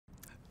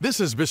This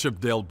is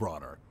Bishop Dale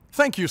Bronner.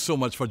 Thank you so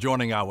much for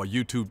joining our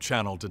YouTube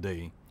channel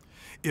today.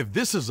 If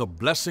this is a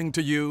blessing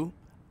to you,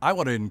 I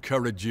want to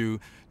encourage you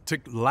to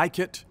like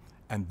it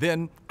and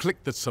then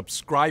click the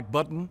subscribe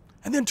button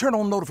and then turn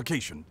on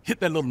notification. Hit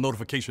that little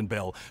notification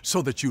bell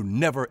so that you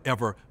never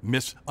ever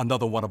miss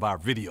another one of our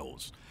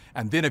videos.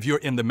 And then if you're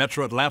in the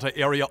Metro Atlanta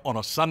area on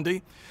a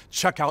Sunday,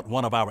 check out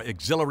one of our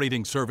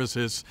exhilarating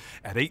services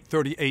at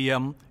 8:30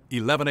 a.m.,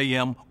 11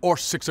 a.m., or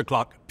 6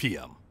 o'clock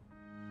p.m.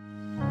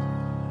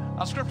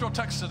 Our scriptural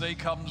text today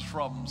comes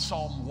from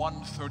Psalm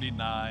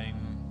 139.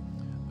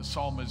 The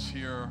psalmist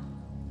here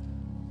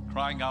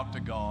crying out to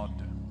God,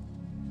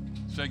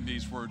 saying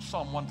these words,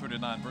 Psalm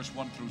 139, verse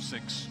 1 through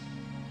 6.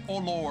 O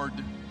Lord,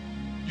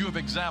 you have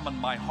examined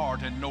my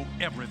heart and know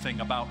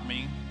everything about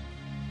me.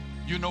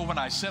 You know when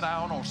I sit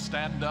down or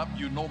stand up.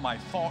 You know my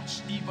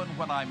thoughts even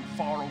when I'm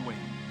far away.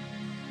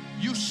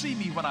 You see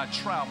me when I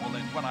travel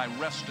and when I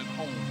rest at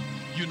home.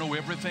 You know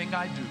everything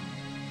I do.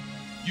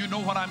 You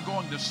know what I'm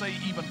going to say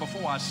even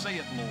before I say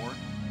it, Lord.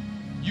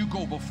 You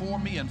go before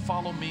me and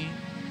follow me.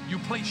 You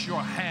place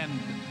your hand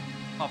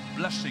of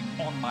blessing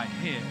on my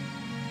head.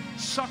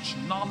 Such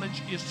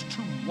knowledge is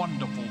too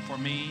wonderful for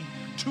me,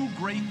 too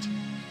great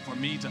for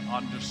me to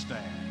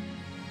understand.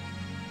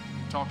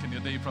 I'm talking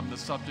today from the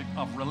subject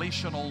of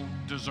relational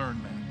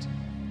discernment.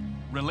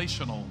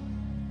 Relational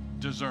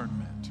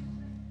discernment.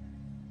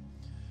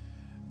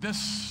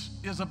 This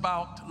is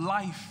about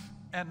life,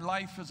 and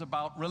life is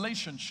about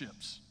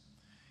relationships.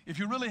 If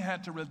you really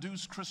had to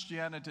reduce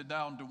Christianity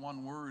down to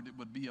one word, it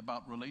would be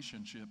about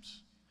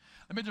relationships.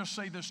 Let me just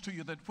say this to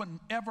you, that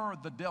whenever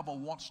the devil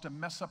wants to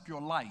mess up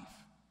your life,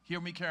 hear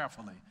me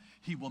carefully,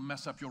 he will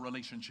mess up your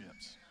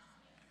relationships.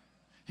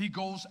 He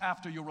goes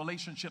after your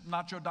relationship,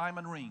 not your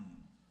diamond ring,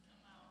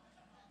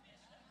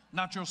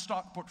 not your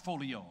stock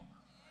portfolio.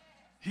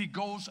 He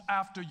goes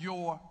after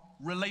your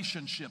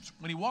relationships.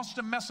 When he wants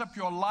to mess up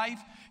your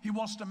life, he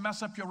wants to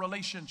mess up your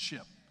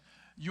relationship.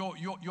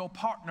 Your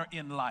partner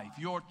in life,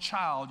 your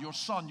child, your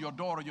son, your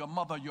daughter, your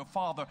mother, your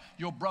father,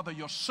 your brother,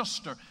 your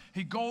sister.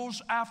 He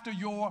goes after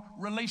your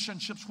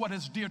relationships, what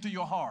is dear to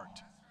your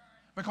heart.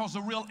 Because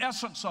the real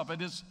essence of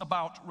it is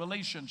about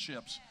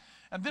relationships.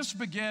 And this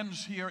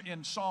begins here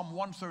in Psalm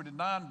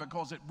 139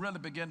 because it really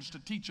begins to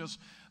teach us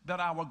that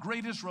our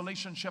greatest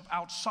relationship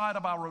outside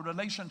of our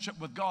relationship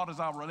with God is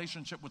our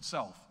relationship with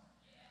self.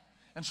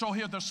 And so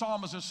here the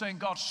psalmist is saying,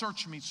 God,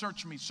 search me,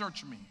 search me,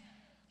 search me.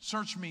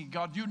 Search me,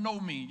 God. You know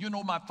me. You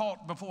know my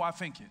thought before I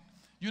think it.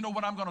 You know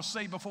what I'm going to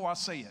say before I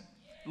say it.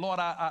 Lord,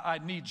 I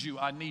need you.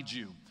 I need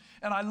you.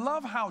 And I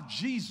love how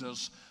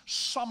Jesus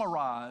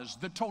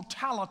summarized the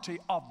totality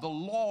of the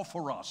law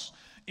for us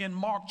in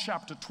Mark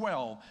chapter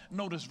 12.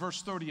 Notice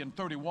verse 30 and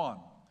 31.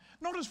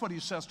 Notice what he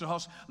says to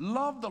us.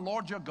 Love the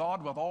Lord your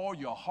God with all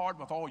your heart,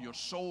 with all your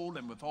soul,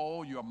 and with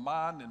all your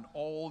mind and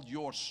all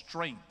your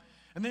strength.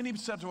 And then he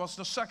said to us,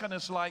 the second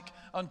is like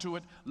unto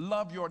it,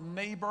 love your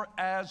neighbor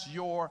as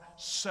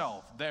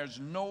yourself.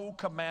 There's no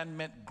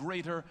commandment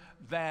greater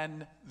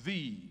than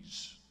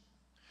these.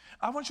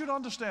 I want you to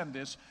understand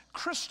this.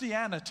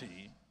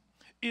 Christianity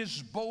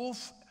is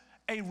both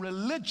a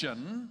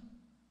religion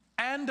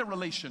and a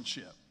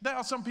relationship. There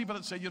are some people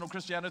that say,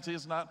 Christianity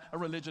is not a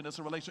religion, it's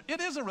a relationship.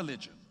 It is a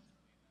religion.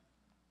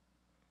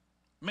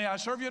 May I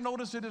serve your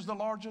notice? It is the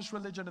largest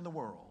religion in the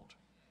world.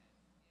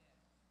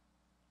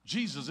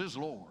 Jesus is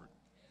Lord.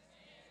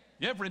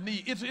 Every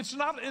knee,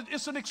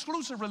 it's an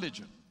exclusive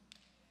religion.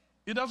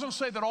 It doesn't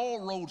say that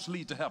all roads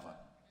lead to heaven.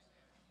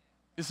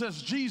 It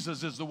says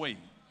Jesus is the way.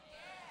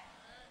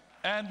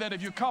 And that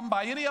if you come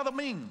by any other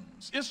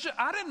means,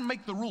 I didn't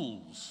make the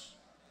rules.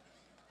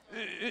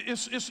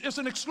 It's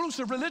an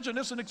exclusive religion.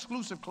 It's an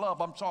exclusive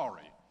club, I'm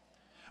sorry.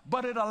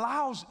 But it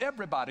allows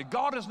everybody.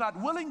 God is not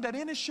willing that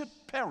any should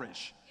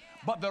perish,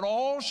 but that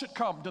all should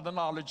come to the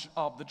knowledge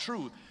of the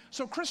truth.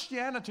 So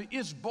Christianity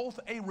is both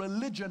a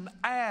religion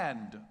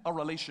and a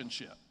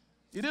relationship.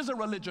 It is a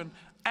religion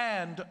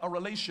and a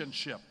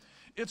relationship.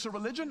 It's a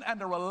religion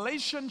and a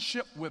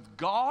relationship with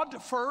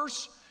God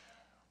first,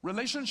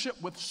 relationship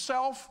with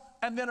self,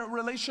 and then a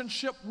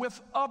relationship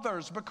with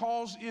others.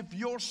 Because if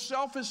your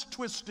self is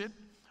twisted,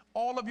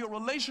 all of your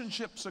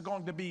relationships are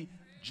going to be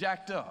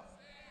jacked up.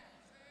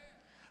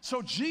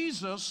 So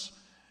Jesus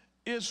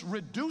is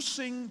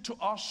reducing to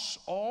us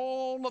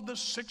all of the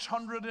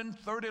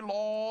 630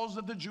 laws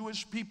that the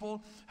Jewish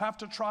people have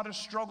to try to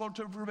struggle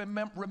to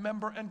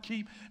remember and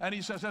keep. And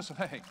he says, listen,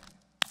 hey,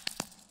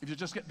 if you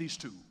just get these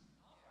two,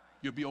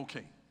 you'll be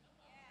okay.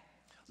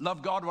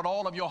 Love God with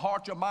all of your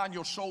heart, your mind,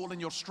 your soul, and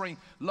your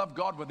strength. Love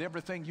God with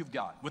everything you've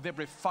got, with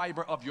every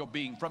fiber of your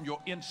being, from your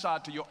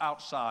inside to your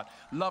outside.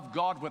 Love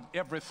God with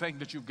everything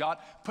that you've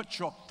got. Put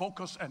your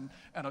focus and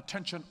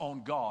attention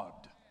on God.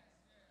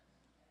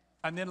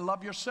 And then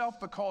love yourself,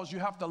 because you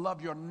have to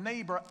love your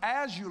neighbor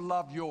as you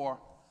love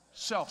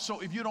yourself. So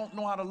if you don't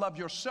know how to love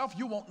yourself,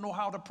 you won't know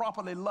how to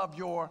properly love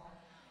your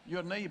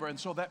neighbor. And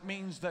so that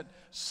means that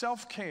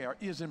self-care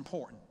is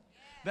important.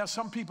 There's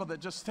some people that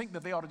just think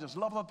that they ought to just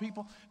love other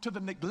people to the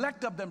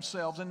neglect of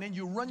themselves, and then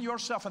you run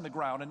yourself in the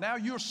ground, and now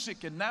you're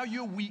sick, and now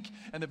you're weak,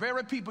 and the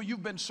very people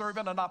you've been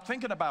serving are not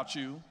thinking about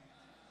you.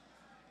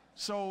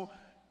 So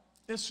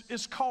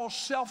it's called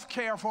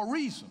self-care for a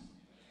reason.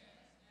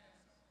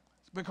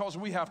 It's because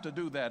we have to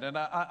do that. And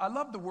I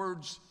love the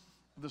words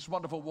of this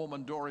wonderful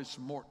woman, Doris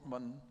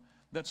Mortman,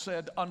 that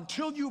said,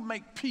 until you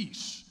make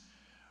peace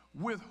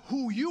with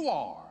who you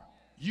are,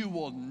 you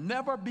will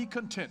never be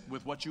content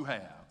with what you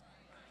have.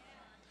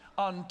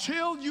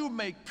 Until you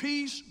make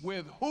peace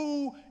with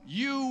who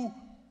you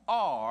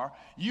are,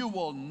 you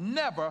will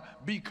never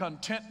be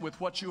content with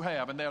what you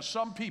have. And there are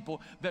some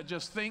people that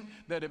just think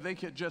that if they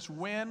could just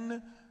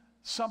win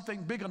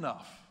something big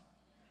enough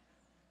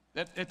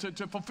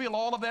to fulfill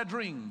all of their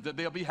dreams, that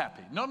they'll be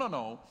happy. No, no,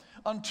 no.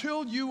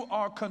 Until you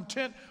are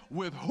content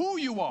with who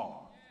you are,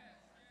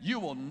 you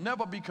will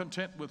never be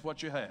content with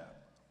what you have.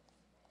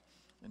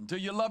 Until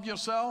you love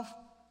yourself,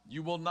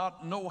 you will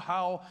not know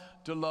how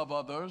to love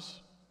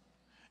others.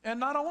 And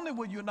not only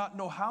will you not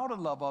know how to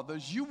love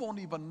others, you won't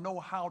even know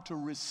how to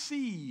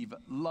receive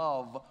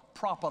love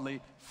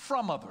properly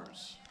from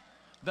others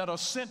that are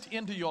sent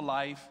into your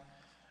life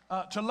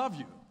to love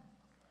you.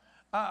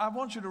 I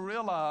want you to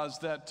realize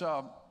that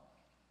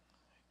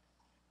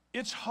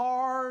it's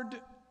hard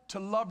to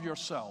love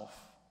yourself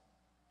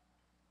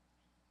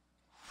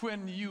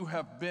when you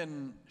have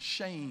been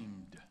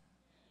shamed.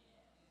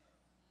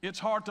 It's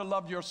hard to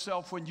love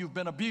yourself when you've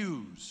been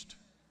abused.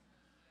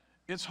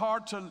 It's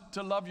hard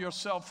to love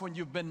yourself when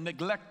you've been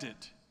neglected.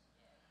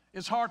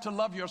 It's hard to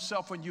love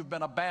yourself when you've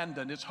been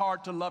abandoned. It's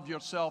hard to love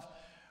yourself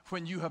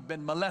when you have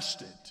been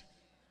molested.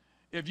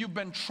 If you've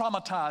been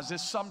traumatized,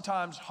 it's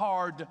sometimes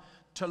hard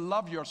to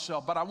love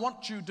yourself. But I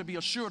want you to be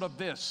assured of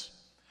this,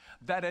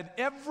 that at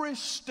every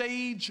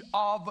stage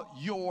of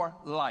your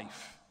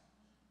life,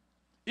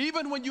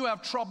 even when you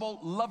have trouble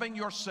loving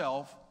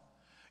yourself,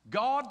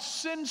 God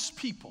sends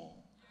people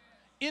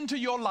into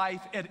your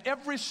life at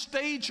every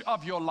stage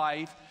of your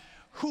life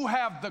who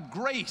have the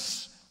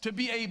grace to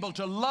be able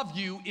to love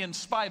you in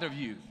spite of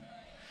you.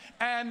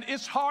 And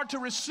it's hard to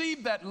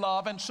receive that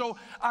love, and so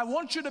I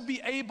want you to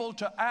be able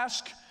to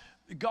ask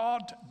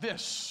God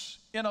this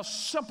in a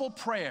simple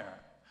prayer.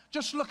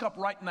 Just look up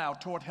right now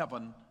toward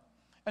heaven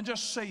and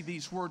just say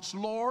these words: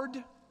 Lord,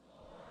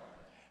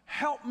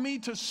 help me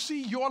to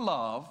see your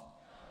love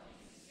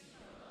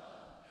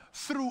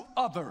through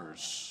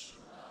others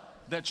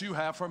that you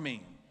have for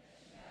me.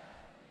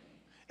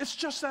 It's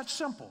just that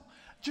simple.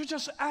 You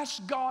just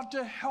ask God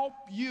to help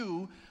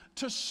you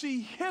to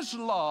see his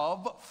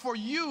love for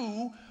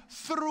you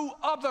through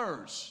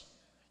others.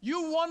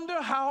 You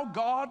wonder how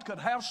God could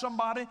have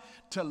somebody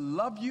to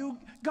love you?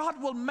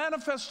 God will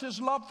manifest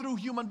his love through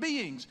human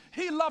beings.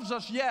 He loves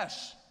us,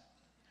 yes,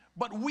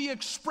 but we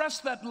express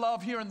that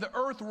love here in the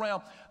earth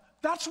realm.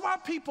 That's why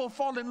people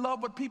fall in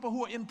love with people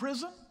who are in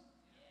prison.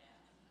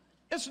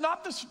 It's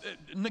not this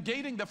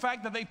negating the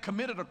fact that they've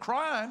committed a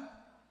crime.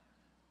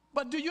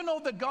 But do you know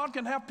that God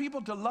can have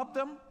people to love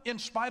them in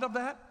spite of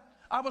that?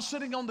 I was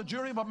sitting on the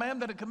jury of a man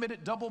that had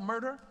committed double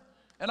murder,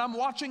 and I'm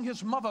watching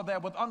his mother there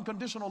with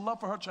unconditional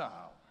love for her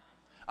child.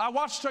 I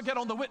watched her get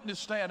on the witness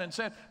stand and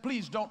said,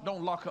 please don't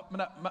lock up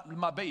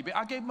my baby.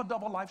 I gave him a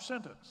double life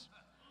sentence.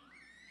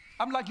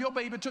 I'm like, your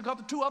baby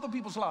took two other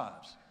people's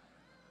lives.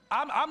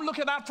 I'm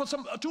looking out for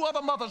two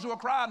other mothers who are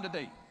crying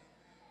today.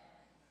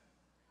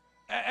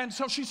 And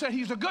so she said,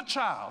 he's a good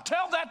child.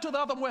 Tell that to the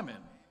other women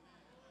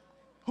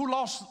who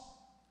lost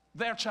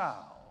their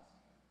child.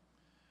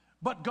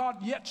 But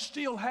God yet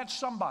still had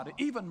somebody.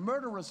 Even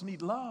murderers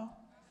need love.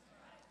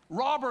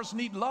 Robbers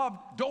need love.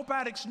 Dope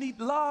addicts need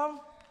love.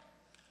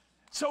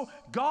 So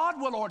God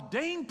will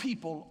ordain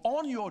people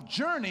on your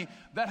journey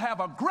that have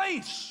a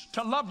grace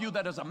to love you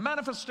that is a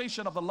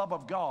manifestation of the love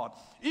of God,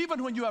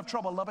 even when you have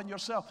trouble loving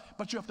yourself.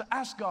 But you have to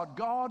ask God,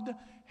 God,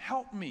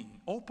 help me,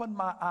 open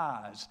my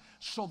eyes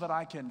so that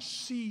I can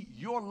see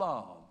your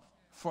love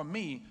for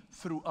me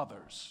through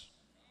others.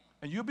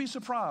 And you'll be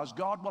surprised,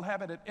 God will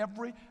have it at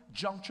every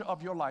juncture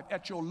of your life.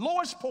 At your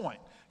lowest point,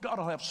 God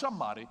will have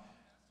somebody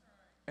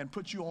and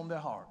put you on their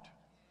heart.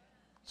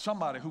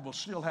 Somebody who will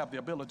still have the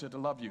ability to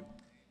love you.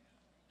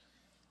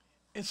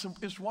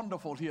 It's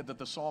wonderful here that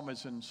the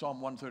psalmist in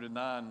Psalm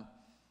 139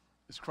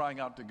 is crying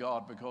out to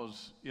God,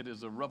 because it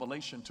is a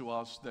revelation to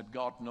us that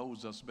God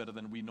knows us better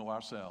than we know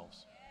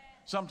ourselves.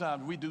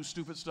 Sometimes we do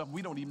stupid stuff.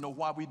 We don't even know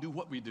why we do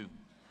what we do.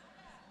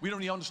 We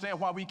don't even understand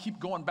why we keep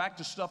going back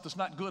to stuff that's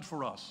not good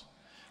for us.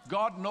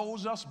 God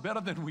knows us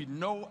better than we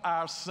know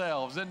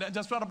ourselves. And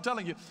that's what I'm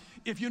telling you.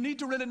 If you need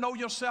to really know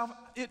yourself,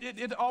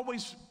 it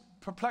always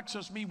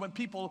perplexes me when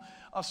people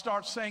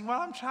start saying, well,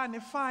 I'm trying to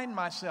find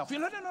myself.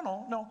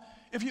 No.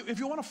 If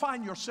you want to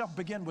find yourself,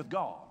 begin with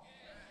God.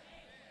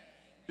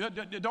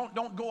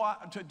 Don't go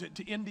out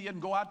to India and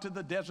go out to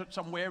the desert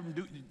somewhere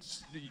and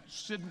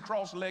sitting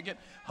cross-legged,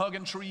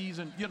 hugging trees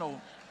and,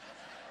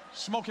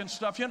 smoking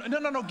stuff.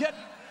 No.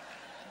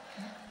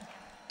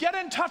 Get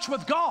in touch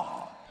with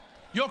God,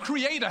 your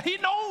creator. He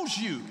knows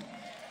you.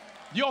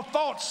 Your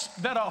thoughts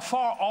that are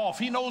far off.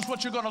 He knows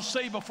what you're going to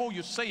say before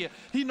you say it.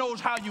 He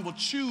knows how you will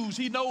choose.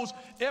 He knows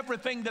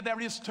everything that there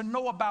is to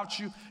know about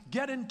you.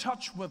 Get in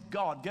touch with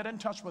God. Get in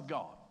touch with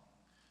God.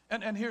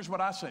 And here's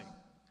what I say,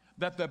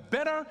 that the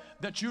better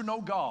that you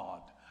know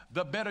God,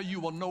 the better you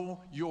will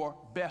know your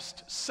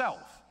best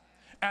self.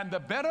 And the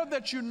better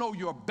that you know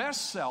your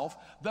best self,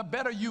 the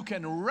better you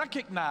can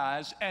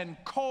recognize and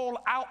call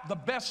out the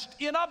best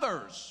in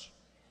others.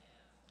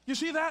 You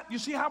see that? You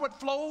see how it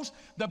flows?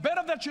 The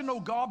better that you know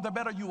God, the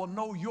better you will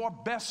know your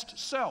best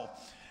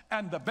self.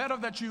 And the better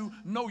that you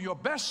know your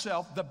best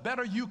self, the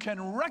better you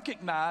can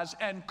recognize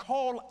and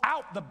call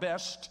out the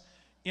best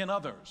in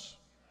others.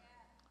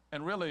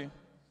 And really,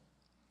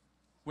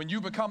 when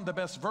you become the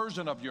best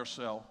version of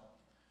yourself,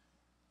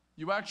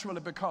 you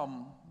actually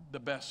become the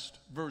best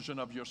version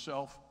of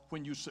yourself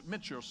when you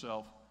submit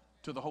yourself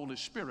to the Holy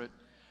Spirit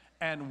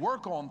and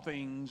work on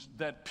things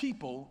that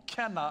people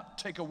cannot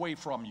take away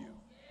from you.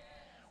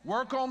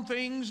 Work on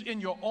things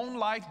in your own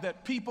life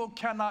that people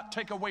cannot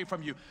take away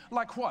from you.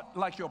 Like what?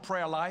 Like your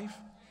prayer life,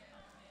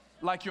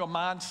 like your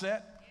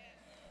mindset,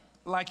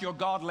 like your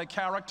godly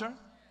character,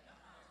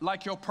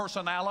 like your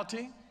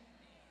personality,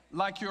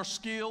 like your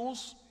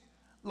skills,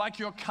 like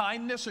your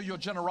kindness or your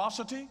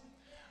generosity,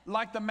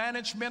 like the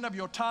management of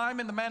your time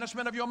and the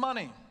management of your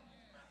money.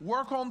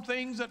 Work on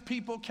things that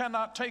people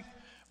cannot take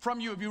from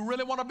you. If you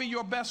really want to be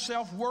your best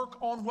self, work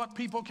on what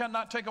people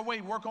cannot take away.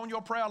 Work on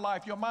your prayer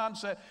life, your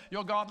mindset,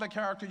 your godly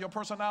character, your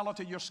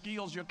personality, your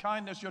skills, your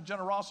kindness, your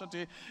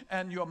generosity,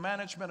 and your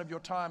management of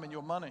your time and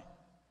your money.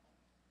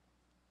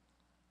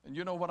 And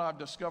you know what I've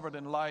discovered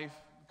in life?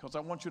 Because I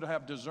want you to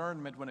have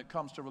discernment when it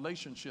comes to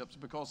relationships,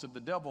 because if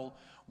the devil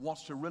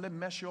wants to really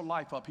mess your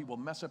life up, he will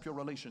mess up your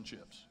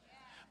relationships.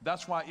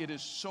 That's why it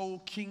is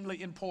so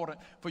keenly important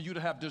for you to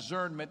have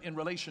discernment in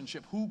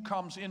relationship. Who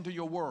comes into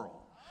your world?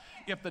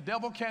 If the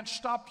devil can't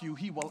stop you,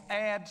 he will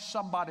add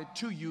somebody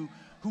to you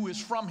who is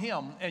from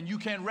him, and you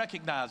can't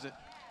recognize it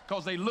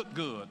because they look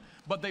good,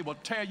 but they will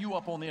tear you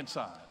up on the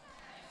inside.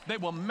 They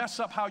will mess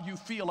up how you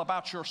feel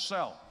about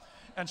yourself.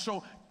 And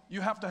so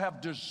you have to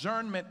have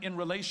discernment in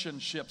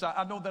relationships.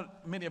 I know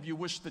that many of you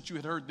wish that you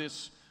had heard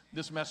this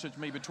message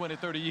maybe 20,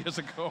 30 years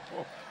ago.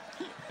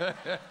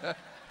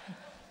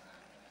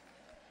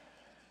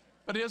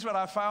 But here's what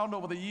I found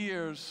over the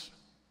years.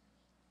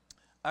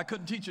 I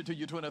couldn't teach it to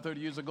you 20 or 30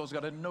 years ago because I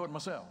didn't know it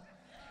myself.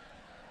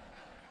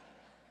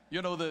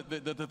 You know,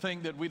 the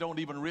thing that we don't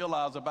even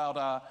realize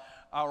about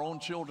our own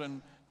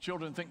children.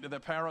 Children think that their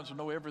parents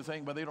know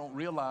everything, but they don't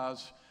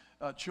realize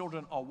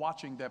children are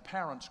watching their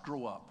parents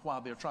grow up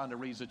while they're trying to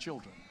raise their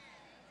children.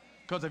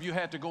 Because if you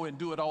had to go and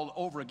do it all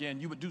over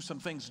again, you would do some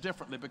things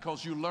differently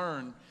because you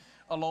learn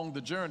along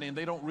the journey, and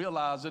they don't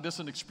realize that it's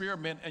an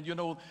experiment, and you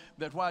know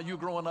that while you're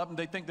growing up and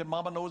they think that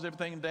mama knows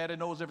everything and daddy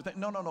knows everything.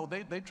 No,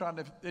 they're trying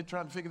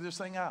to figure this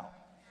thing out.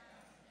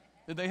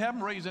 They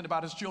haven't raised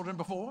anybody's children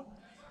before.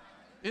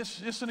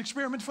 It's an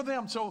experiment for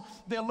them, so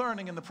they're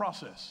learning in the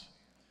process.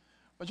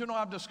 But you know,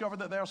 I've discovered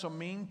that there are some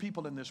mean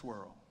people in this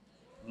world.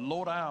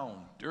 Low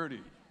down, dirty.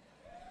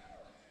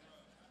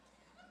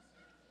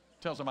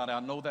 Tell somebody, I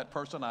know that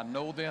person, I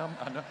know them.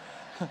 I know.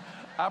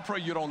 I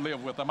pray you don't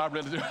live with them, I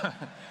really do.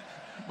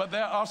 But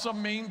there are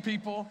some mean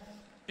people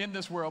in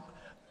this world.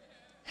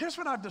 Here's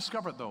what I've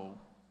discovered, though.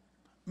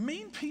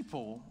 Mean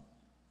people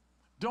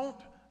don't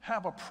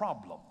have a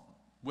problem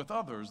with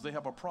others. They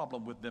have a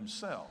problem with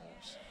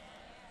themselves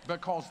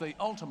because they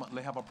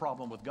ultimately have a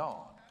problem with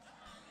God.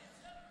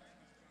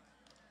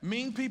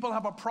 Mean people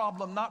have a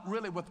problem not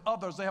really with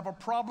others. They have a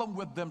problem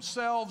with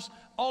themselves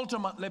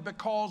ultimately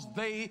because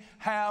they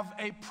have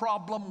a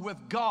problem with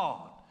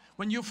God.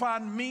 When you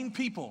find mean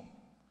people,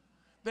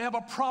 they have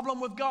a problem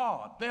with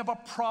God. They have a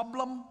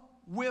problem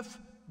with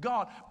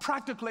God.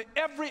 Practically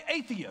every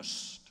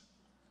atheist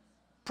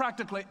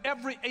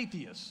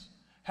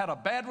had a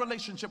bad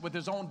relationship with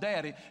his own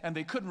daddy, and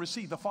they couldn't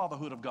receive the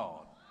fatherhood of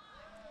God.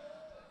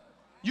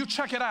 You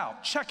check it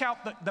out. Check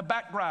out the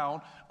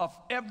background of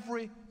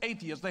every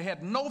atheist. They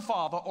had no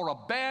father or a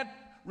bad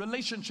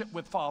relationship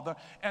with father,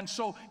 and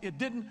so it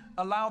didn't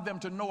allow them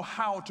to know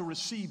how to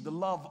receive the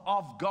love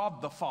of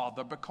God the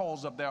Father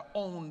because of their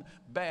own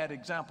bad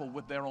example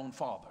with their own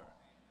father.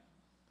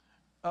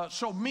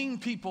 So mean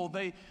people,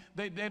 they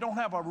don't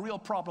have a real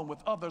problem with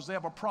others. They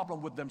have a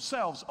problem with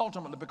themselves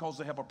ultimately because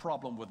they have a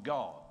problem with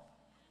God.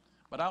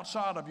 But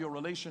outside of your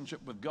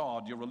relationship with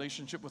God, your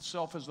relationship with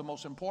self is the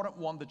most important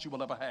one that you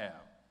will ever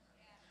have.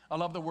 I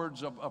love the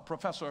words of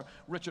Professor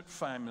Richard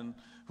Feynman,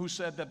 who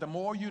said that the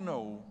more you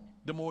know,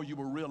 the more you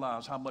will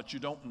realize how much you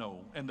don't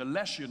know. And the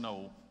less you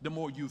know, the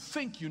more you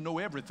think you know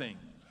everything.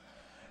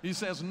 He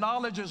says,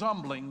 knowledge is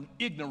humbling,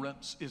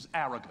 ignorance is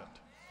arrogant.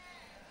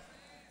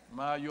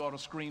 My, you ought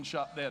to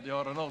screenshot that. You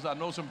ought to know. I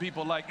know some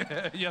people like,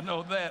 you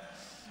know that.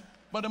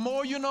 But the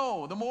more you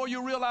know, the more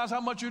you realize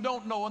how much you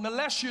don't know. And the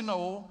less you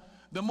know,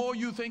 the more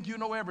you think you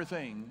know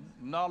everything.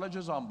 Knowledge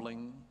is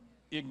humbling,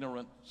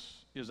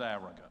 ignorance is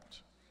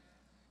arrogant.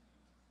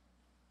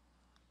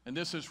 And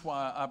this is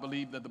why I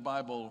believe that the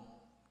Bible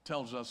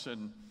tells us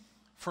in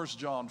 1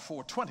 John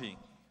 4:20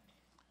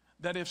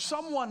 that if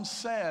someone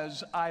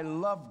says, I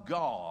love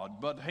God,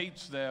 but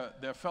hates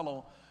their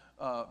fellow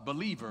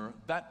believer,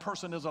 that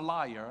person is a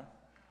liar.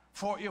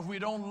 For if we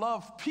don't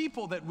love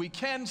people that we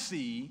can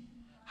see,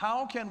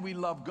 how can we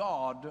love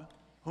God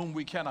whom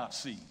we cannot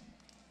see?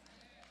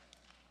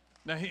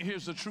 Now,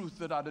 here's the truth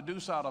that I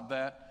deduce out of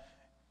that,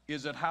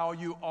 is that how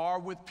you are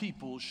with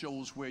people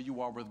shows where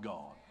you are with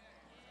God.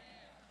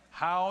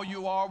 How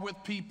you are with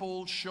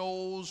people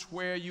shows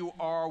where you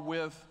are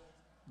with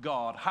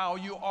God. How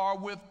you are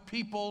with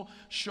people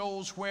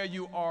shows where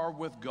you are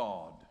with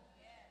God.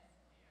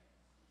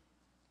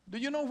 Do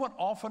you know what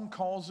often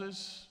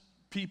causes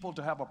people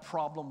to have a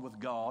problem with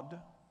God?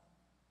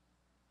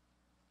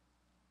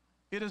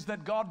 It is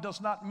that God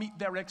does not meet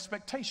their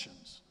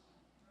expectations.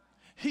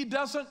 He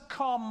doesn't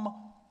come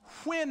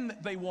when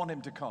they want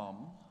him to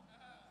come,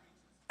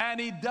 and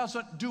he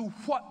doesn't do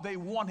what they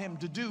want him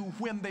to do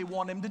when they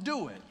want him to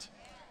do it.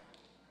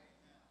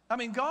 I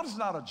mean, God is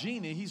not a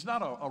genie. He's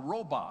not a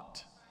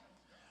robot.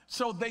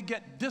 So they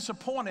get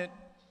disappointed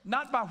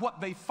not by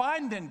what they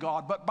find in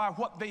God, but by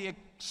what they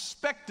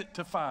expect it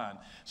to find.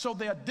 So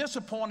they are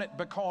disappointed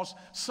because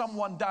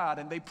someone died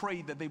and they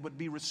prayed that they would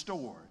be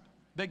restored.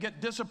 They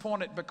get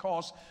disappointed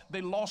because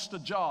they lost a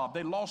job,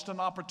 they lost an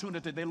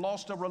opportunity, they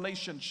lost a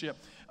relationship,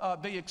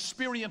 they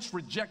experienced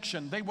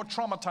rejection, they were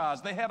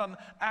traumatized, they had an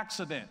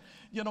accident,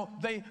 you know,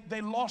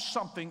 they lost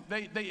something,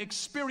 they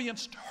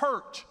experienced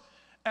hurt,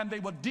 and they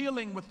were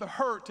dealing with the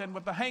hurt and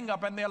with the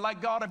hang-up, and they're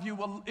like, God,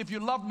 if you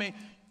love me,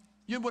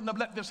 you wouldn't have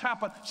let this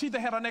happen. See,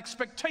 they had an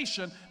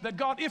expectation that,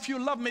 God, if you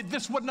love me,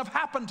 this wouldn't have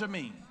happened to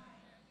me.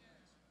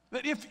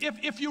 That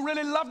if you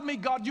really loved me,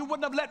 God, you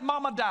wouldn't have let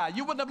mama die.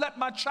 You wouldn't have let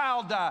my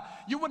child die.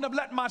 You wouldn't have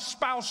let my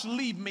spouse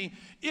leave me.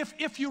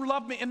 If you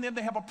love me, and then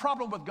they have a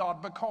problem with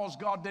God because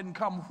God didn't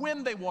come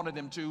when they wanted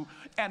him to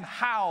and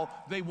how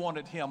they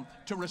wanted him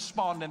to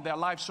respond in their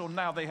life. So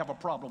now they have a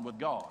problem with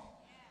God.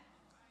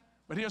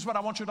 But here's what I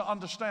want you to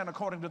understand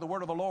according to the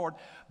word of the Lord,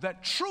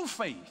 that true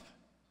faith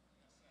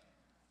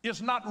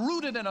is not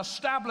rooted and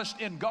established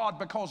in God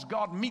because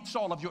God meets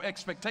all of your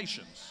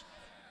expectations.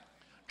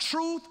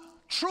 True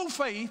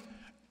faith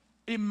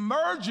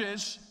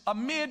emerges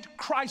amid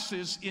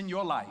crisis in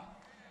your life.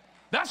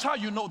 That's how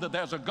you know that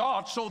there's a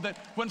God, so that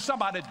when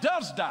somebody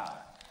does die,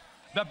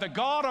 that the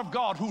God of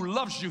God who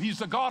loves you, he's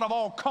the God of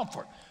all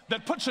comfort,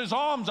 that puts his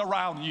arms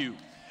around you,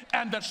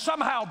 and that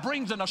somehow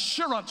brings an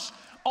assurance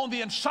on the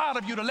inside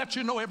of you to let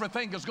you know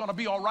everything is going to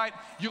be all right.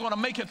 You're going to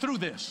make it through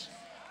this.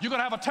 You're going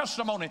to have a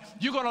testimony.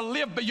 You're going to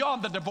live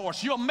beyond the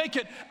divorce. You'll make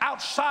it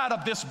outside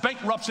of this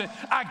bankruptcy.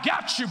 I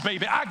got you,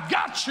 baby. I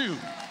got you.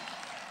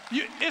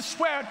 It's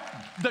where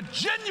the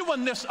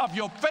genuineness of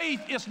your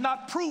faith is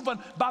not proven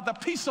by the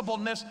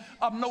peaceableness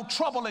of no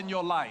trouble in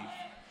your life,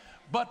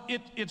 but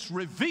it's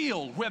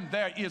revealed when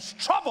there is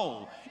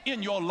trouble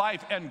in your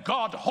life and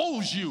God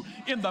holds you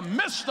in the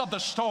midst of the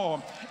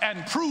storm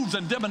and proves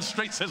and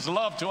demonstrates his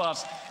love to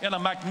us in a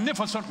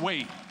magnificent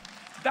way.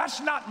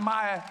 That's not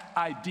my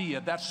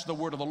idea. That's the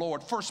word of the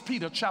Lord. 1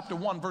 Peter chapter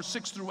 1, verse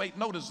 6 through 8.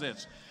 Notice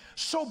this.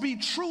 So be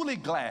truly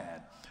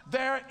glad.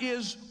 There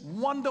is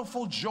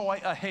wonderful joy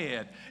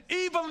ahead,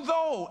 even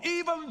though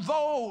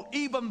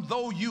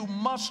you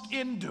must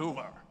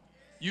endure.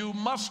 You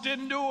must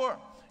endure.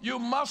 You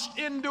must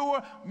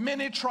endure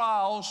many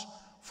trials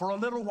for a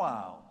little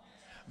while.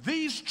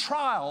 These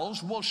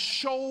trials will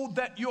show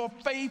that your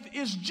faith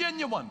is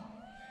genuine.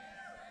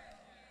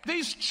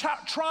 These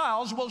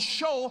trials will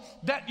show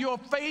that your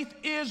faith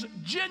is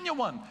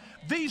genuine.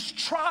 These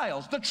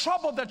trials, the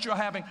trouble that you're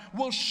having,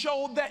 will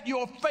show that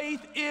your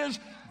faith is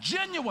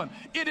genuine.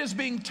 It is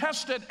being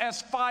tested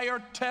as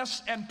fire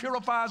tests and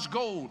purifies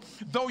gold.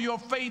 Though your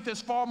faith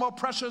is far more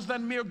precious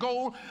than mere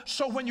gold,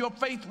 so when your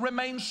faith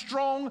remains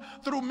strong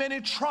through many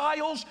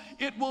trials,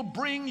 it will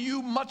bring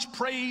you much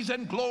praise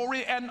and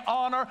glory and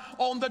honor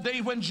on the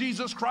day when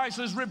Jesus Christ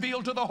is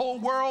revealed to the whole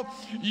world.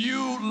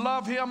 You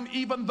love him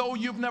even though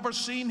you've never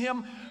seen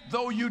him.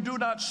 Though you do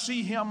not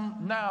see him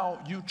now,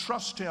 you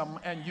trust him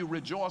and you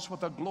rejoice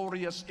with a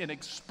glorious,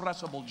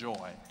 inexpressible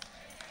joy.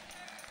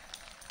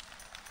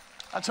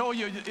 I told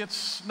you,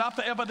 it's not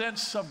the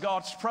evidence of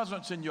God's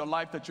presence in your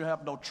life that you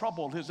have no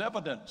trouble. His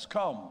evidence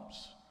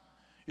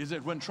is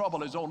that when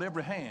trouble is on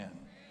every hand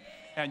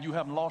and you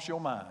haven't lost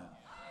your mind,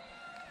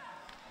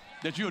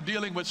 that you're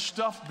dealing with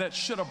stuff that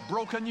should have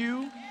broken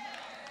you.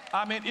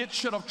 I mean, it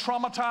should have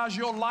traumatized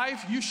your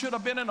life. You should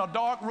have been in a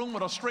dark room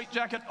with a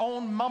straitjacket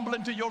on,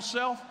 mumbling to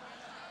yourself,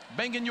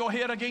 banging your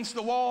head against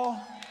the wall.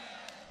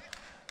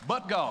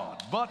 But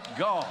God, but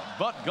God,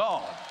 but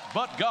God,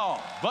 but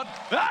God,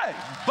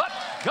 but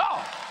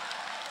God.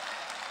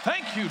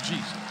 Thank you,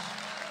 Jesus.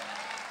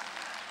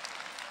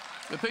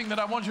 The thing that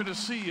I want you to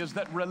see is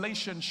that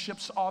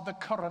relationships are the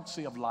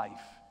currency of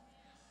life.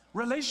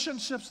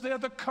 Relationships, they're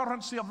the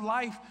currency of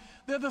life.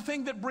 They're the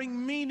thing that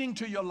bring meaning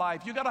to your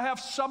life. You got to have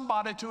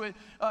somebody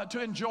to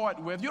enjoy it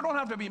with. You don't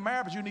have to be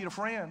married, but you need a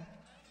friend.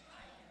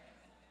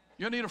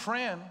 You need a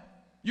friend.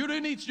 You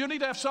need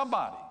to have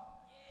somebody.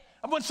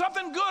 And when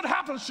something good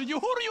happens to you,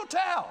 who do you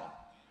tell?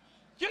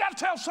 You got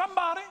to tell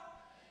somebody.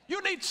 You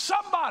need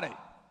somebody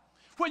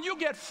When you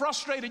get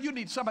frustrated, you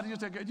need somebody to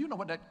say, you know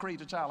what that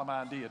crazy child of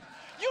mine did.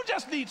 You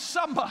just need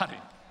somebody.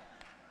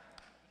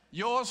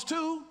 Yours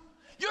too.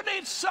 You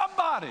need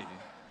somebody.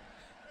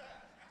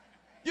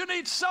 You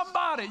need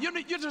somebody.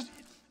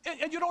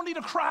 And you don't need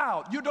a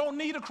crowd. You don't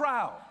need a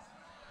crowd.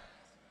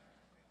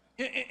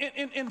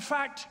 In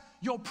fact,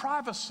 your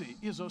privacy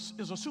is a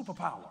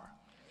superpower.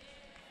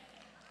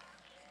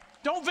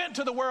 Don't vent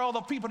to the world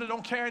of people that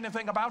don't care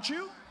anything about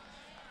you.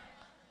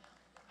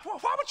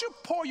 Why would you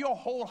pour your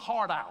whole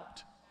heart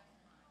out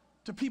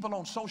to people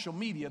on social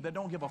media that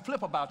don't give a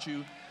flip about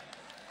you,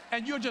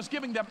 and you're just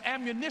giving them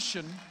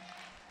ammunition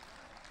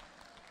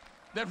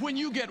that when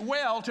you get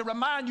well to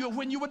remind you of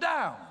when you were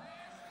down?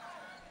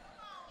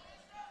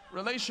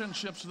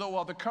 Relationships, though,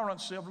 are the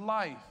currency of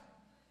life.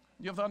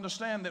 You have to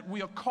understand that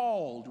we are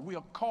called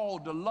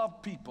to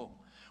love people.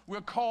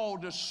 We're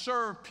called to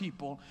serve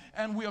people,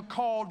 and we are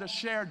called to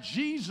share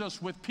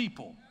Jesus with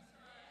people.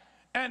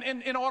 And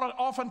in order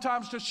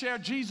oftentimes to share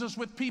Jesus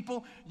with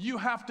people, you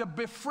have to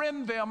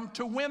befriend them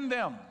to win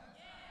them.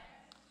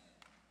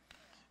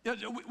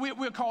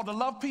 We're called to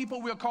love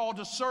people, we're called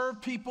to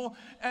serve people,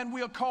 and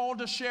we are called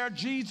to share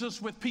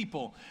Jesus with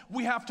people.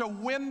 We have to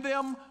win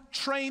them,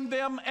 train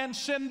them, and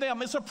send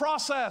them. It's a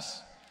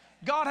process.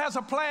 God has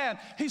a plan.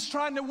 He's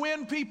trying to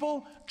win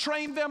people,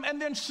 train them,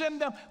 and then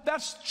send them.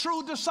 That's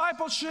true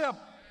discipleship.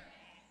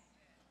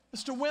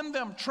 It's to win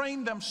them,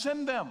 train them,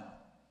 send them.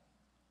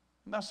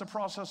 And that's the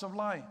process of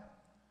life.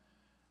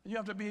 You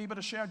have to be able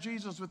to share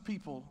Jesus with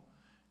people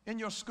in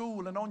your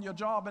school and on your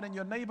job and in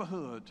your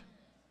neighborhood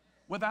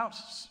without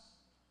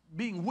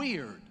being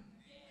weird.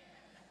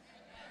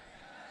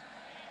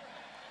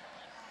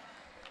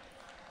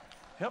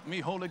 Help me,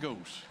 Holy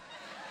Ghost.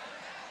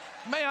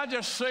 May I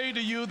just say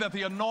to you that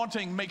the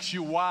anointing makes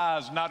you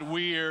wise, not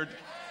weird.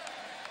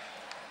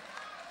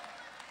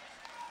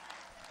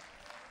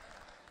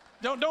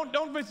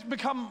 Don't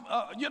become,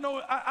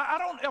 I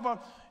don't ever,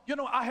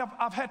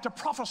 I've had to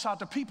prophesy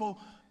to people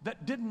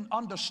that didn't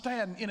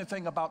understand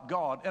anything about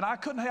God. And I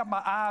couldn't have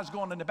my eyes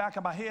going in the back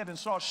of my head and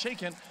start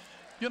shaking,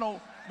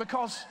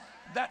 because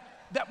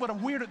that would have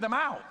weirded them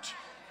out.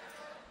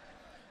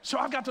 So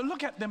I've got to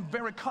look at them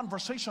very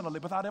conversationally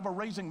without ever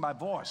raising my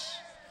voice,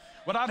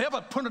 without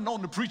ever putting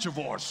on the preacher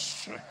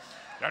voice.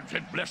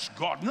 That bless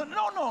God.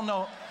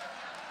 No.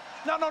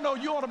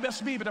 You ought to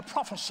best be able to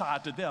prophesy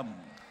to them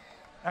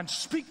and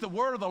speak the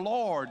word of the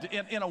Lord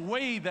in a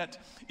way that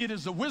it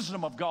is the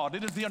wisdom of God.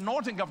 It is the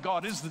anointing of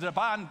God. It is the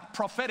divine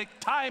prophetic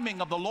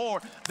timing of the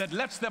Lord that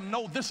lets them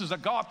know this is a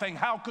God thing.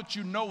 How could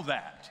you know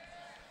that?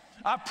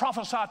 I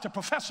prophesied to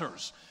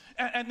professors,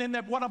 and then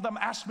one of them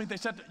asked me, they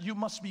said, you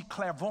must be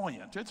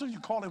clairvoyant. So you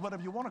call it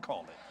whatever you want to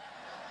call it.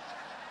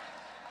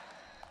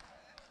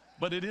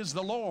 But it is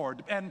the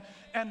Lord. And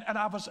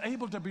I was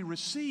able to be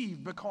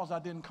received because I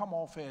didn't come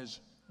off as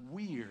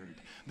weird.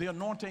 The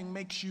anointing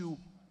makes you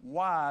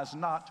wise,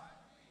 not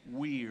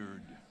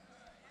weird.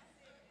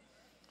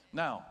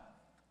 Now,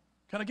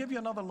 can I give you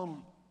another little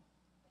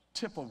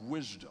tip of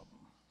wisdom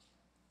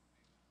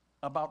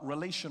about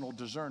relational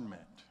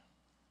discernment?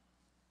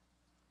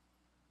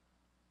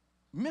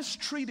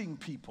 Mistreating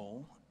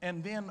people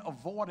and then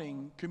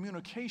avoiding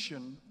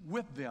communication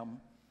with them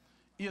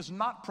is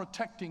not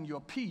protecting your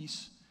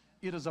peace,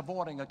 it is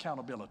avoiding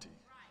accountability.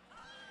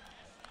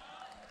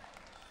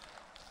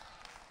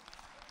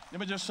 Let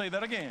me just say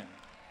that again.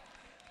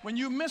 When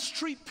you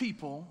mistreat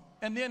people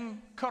and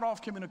then cut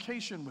off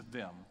communication with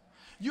them,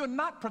 you're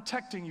not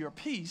protecting your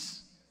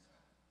peace,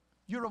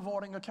 you're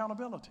avoiding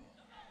accountability.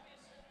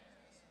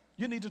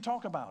 You need to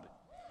talk about it.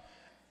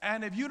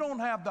 And if you don't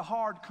have the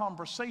hard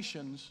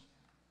conversations,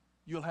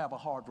 you'll have a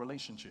hard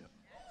relationship.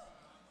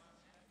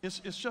 It's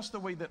just the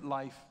way that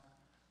life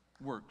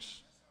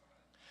works.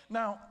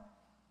 Now,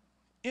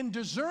 in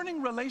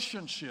discerning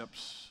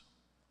relationships,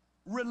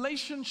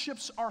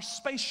 relationships are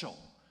spatial.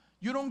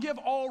 You don't give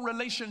all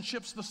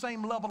relationships the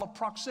same level of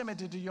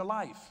proximity to your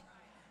life.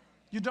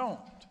 You don't.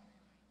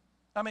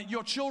 I mean,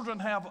 your children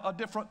have a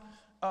different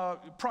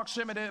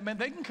proximity. I mean,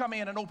 they can come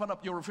in and open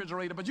up your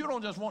refrigerator, but you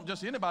don't just want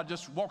anybody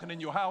just walking in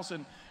your house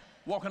and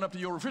walking up to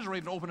your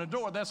refrigerator and opening the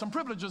door. There's some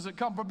privileges that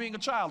come from being a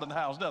child in the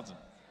house, doesn't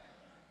it?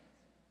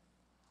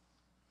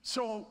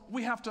 So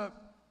we have to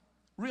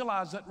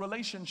realize that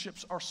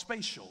relationships are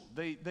spatial.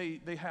 They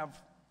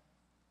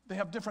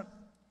have different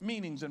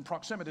meanings and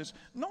proximities.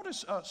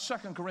 Notice 2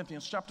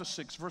 Corinthians chapter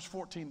 6, verse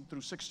 14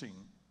 through 16.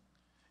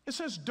 It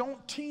says,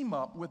 don't team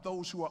up with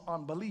those who are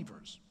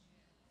unbelievers.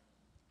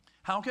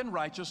 How can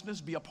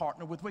righteousness be a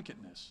partner with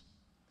wickedness?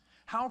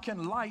 How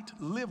can light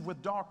live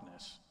with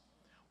darkness?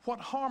 What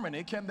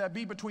harmony can there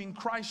be between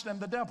Christ and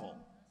the devil?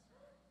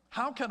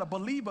 How can a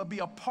believer be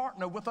a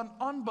partner with an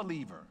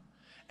unbeliever?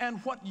 And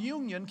what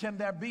union can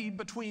there be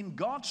between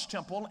God's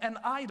temple and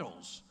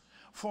idols?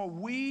 For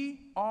we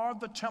are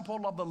the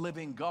temple of the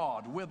living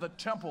God. We're the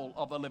temple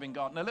of the living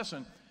God. Now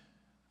listen,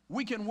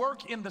 we can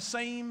work in the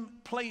same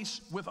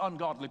place with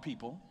ungodly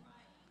people.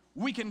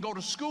 We can go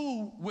to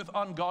school with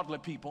ungodly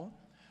people.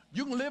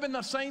 You can live in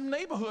the same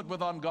neighborhood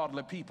with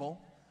ungodly people.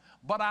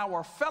 But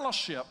our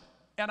fellowship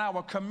and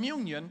our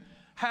communion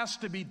has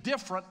to be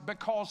different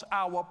because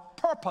our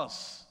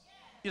purpose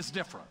is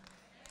different.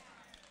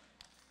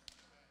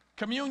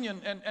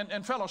 Communion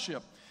and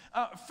fellowship.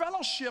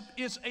 Fellowship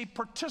is a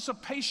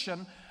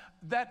participation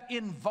that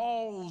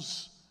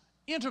involves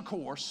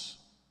intercourse,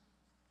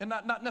 and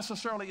not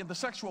necessarily in the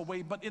sexual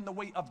way, but in the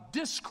way of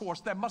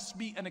discourse. There must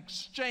be an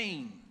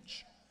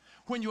exchange.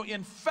 When you're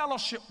in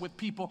fellowship with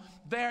people,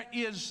 there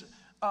is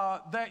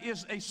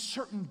a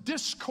certain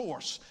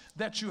discourse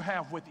that you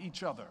have with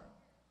each other.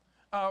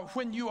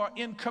 When you are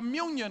in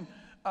communion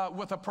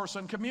with a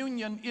person,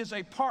 communion is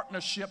a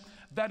partnership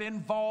that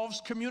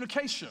involves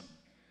communication.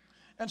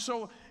 And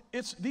so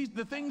it's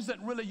the things that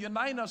really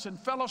unite us in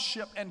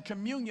fellowship and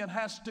communion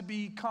has to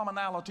be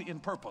commonality in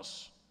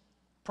purpose.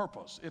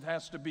 Purpose. It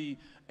has to be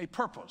a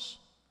purpose.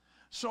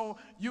 So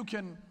you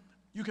can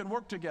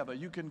work together,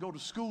 you can go to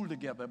school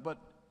together, but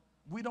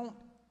we don't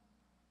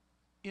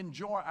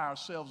enjoy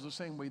ourselves the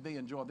same way they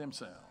enjoy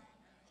themselves.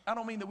 I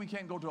don't mean that we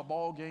can't go to a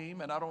ball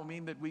game, and I don't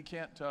mean that we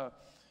can't, go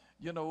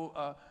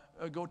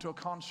to a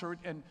concert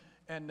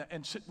and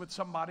sit with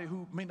somebody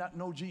who may not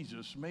know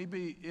Jesus.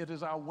 Maybe it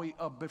is our way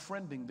of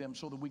befriending them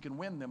so that we can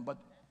win them, but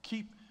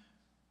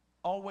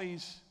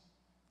always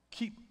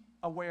keep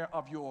aware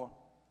of your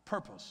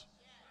purpose.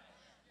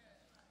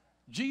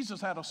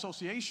 Jesus had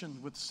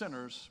associations with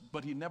sinners,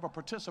 but he never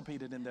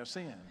participated in their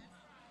sin.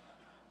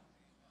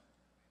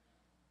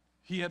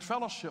 He had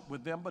fellowship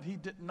with them, but he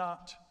did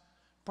not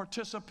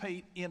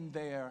participate in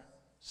their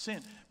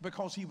sin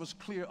because he was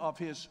clear of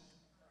his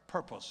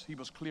purpose. He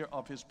was clear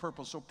of his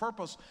purpose. So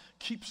purpose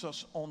keeps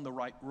us on the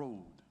right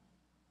road.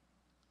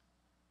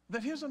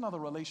 That here's another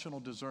relational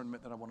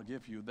discernment that I want to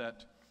give you,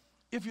 that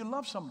if you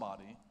love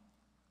somebody,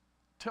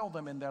 tell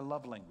them in their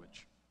love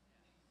language.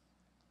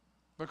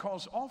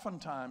 Because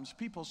oftentimes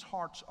people's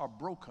hearts are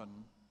broken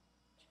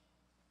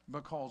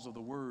because of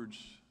the words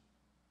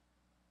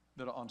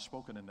that are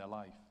unspoken in their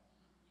life.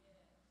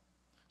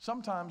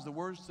 Sometimes the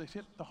words that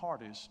hit the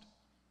hardest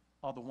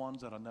are the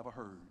ones that are never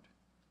heard.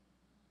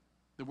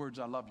 The words,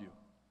 I love you.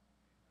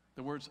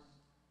 The words,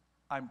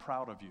 I'm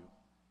proud of you.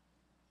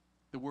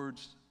 The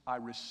words, I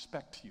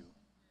respect you.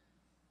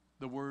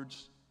 The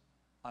words,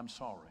 I'm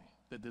sorry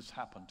that this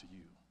happened to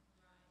you.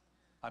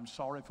 I'm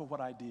sorry for what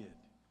I did.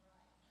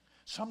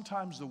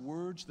 Sometimes the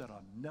words that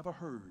are never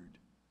heard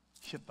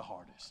hit the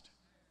hardest.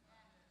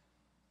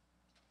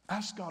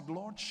 Ask God,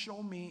 Lord,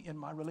 show me in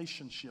my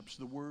relationships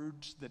the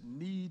words that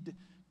need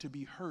to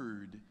be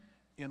heard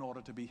in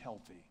order to be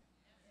healthy.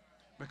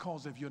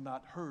 Because if you're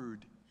not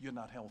heard, you're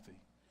not healthy.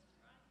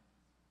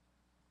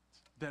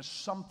 There's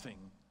something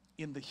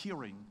in the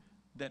hearing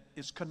that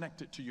is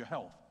connected to your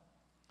health.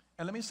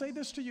 And let me say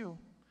this to you.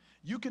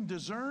 You can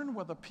discern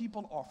whether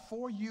people are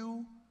for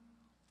you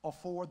or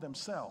for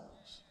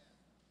themselves.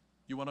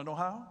 You want to know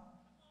how?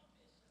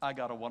 I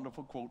got a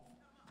wonderful quote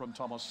from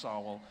Thomas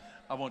Sowell.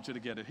 I want you to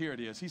get it. Here it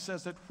is. He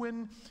says that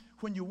when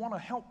you want to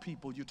help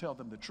people, you tell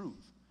them the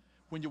truth.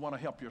 When you want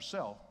to help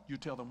yourself, you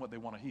tell them what they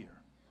want to hear.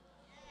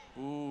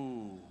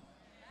 Ooh.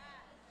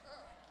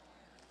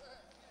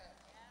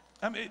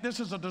 I mean, this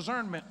is a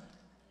discernment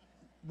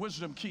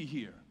wisdom key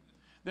here.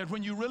 That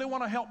when you really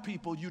want to help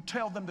people, you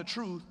tell them the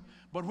truth.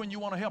 But when you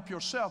want to help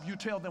yourself, you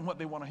tell them what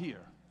they want to hear.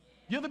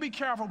 You have to be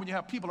careful when you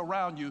have people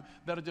around you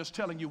that are just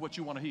telling you what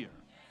you want to hear.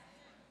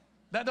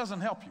 That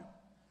doesn't help you.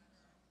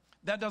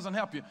 That doesn't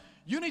help you.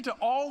 You need to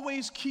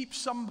always keep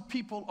some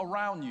people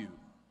around you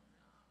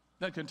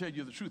that can tell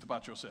you the truth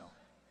about yourself.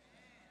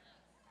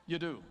 You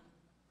do.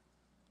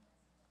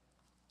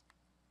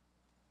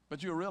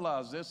 But you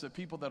realize this, that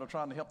people that are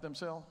trying to help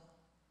themselves,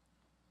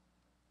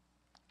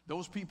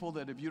 those people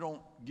that if you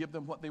don't give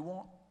them what they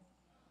want,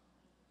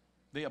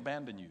 they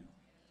abandon you.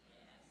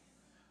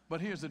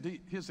 But here's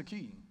the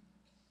key.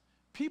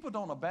 People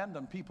don't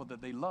abandon people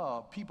that they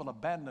love. People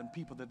abandon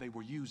people that they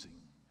were using.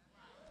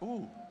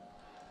 Ooh.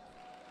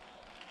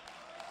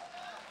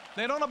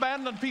 They don't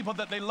abandon people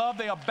that they love.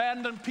 They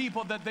abandon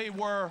people that they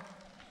were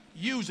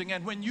using.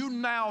 And when you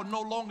now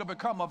no longer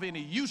become of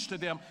any use to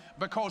them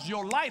because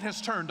your light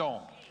has turned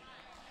on,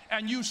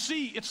 and you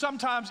see it,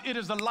 sometimes it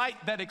is the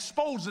light that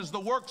exposes the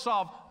works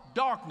of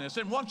darkness.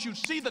 And once you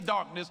see the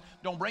darkness,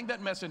 don't bring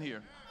that mess in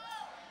here.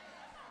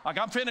 Like,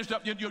 I'm finished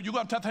up. You're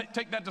going to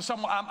take that to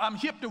someone. I'm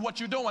hip to what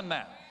you're doing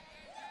now.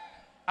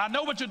 I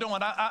know what you're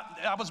doing.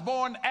 I was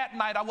born at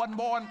night. I wasn't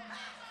born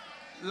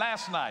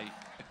last night.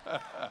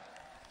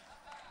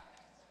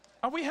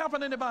 Are we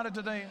helping anybody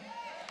today?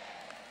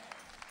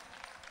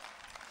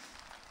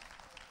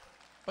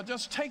 But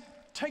just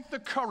take the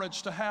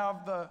courage to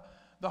have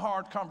the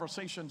hard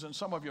conversations in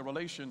some of your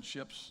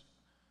relationships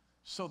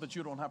so that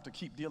you don't have to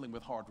keep dealing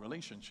with hard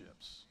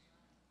relationships.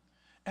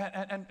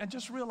 And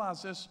just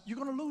realize this, you're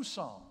going to lose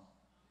some.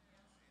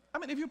 I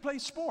mean, if you play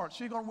sports,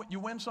 you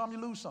win some, you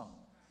lose some.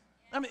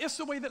 I mean, it's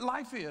the way that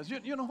life is.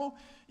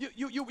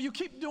 You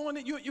keep doing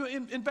it, you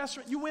invest,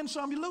 you win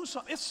some, you lose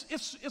some.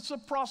 It's a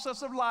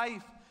process of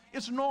life.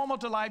 It's normal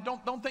to life.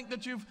 Don't think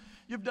that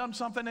you've done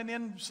something and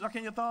then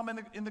sucking your thumb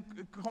in the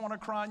corner,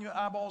 crying your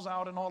eyeballs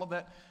out and all of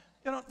that.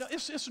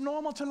 It's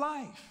normal to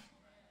life.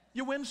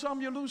 You win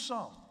some, you lose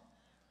some.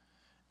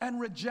 And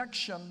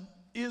rejection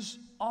is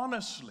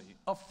honestly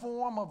a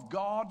form of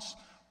God's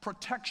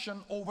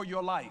protection over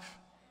your life.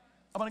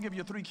 I'm going to give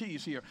you 3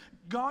 keys here.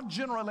 God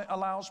generally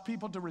allows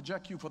people to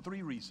reject you for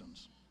 3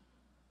 reasons.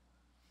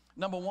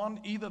 Number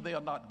 1, either they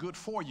are not good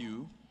for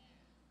you.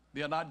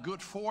 They are not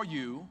good for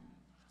you.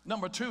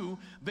 Number 2,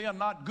 they are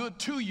not good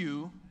to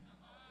you.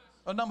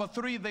 Or number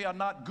 3, they are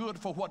not good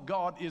for what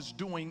God is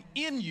doing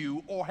in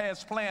you or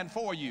has planned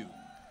for you.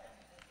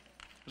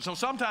 So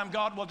sometimes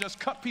God will just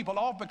cut people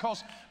off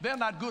because they're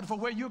not good for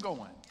where you're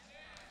going.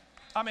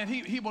 I mean,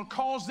 he will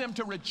cause them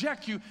to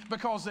reject you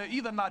because they're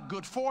either not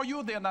good for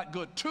you, they're not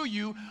good to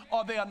you,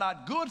 or they are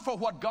not good for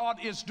what God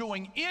is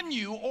doing in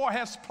you or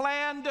has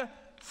planned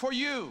for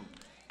you.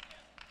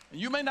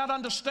 You may not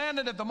understand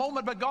it at the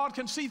moment, but God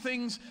can see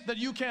things that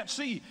you can't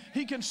see.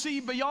 He can see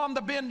beyond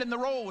the bend in the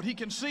road. He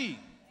can see.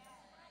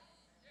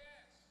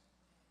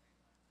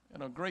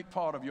 And a great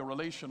part of your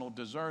relational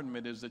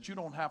discernment is that you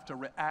don't have to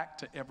react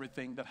to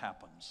everything that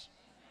happens.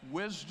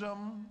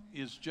 Wisdom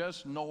is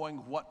just knowing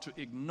what to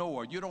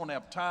ignore. You don't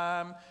have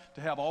time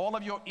to have all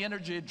of your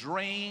energy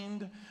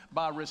drained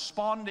by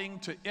responding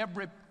to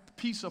every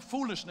piece of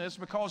foolishness,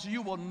 because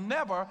you will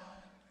never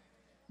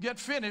get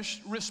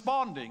finished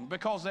responding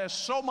because there's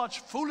so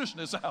much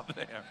foolishness out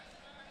there.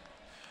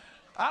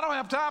 I don't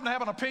have time to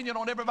have an opinion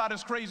on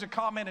everybody's crazy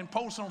comment and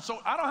post on, so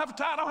I don't have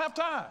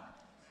time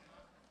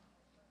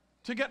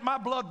to get my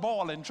blood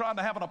boiling trying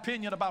to have an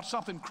opinion about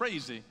something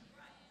crazy.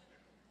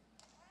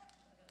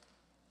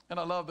 And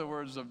I love the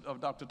words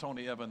of Dr.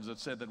 Tony Evans that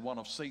said that one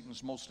of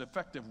Satan's most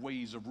effective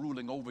ways of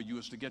ruling over you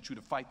is to get you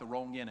to fight the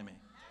wrong enemy.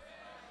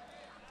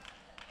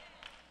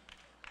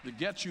 To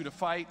get you to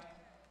fight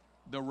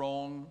the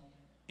wrong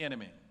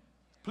enemy.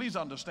 Please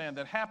understand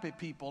that happy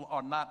people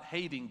are not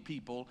hating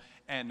people,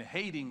 and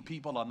hating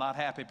people are not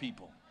happy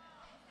people.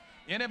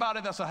 Anybody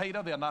that's a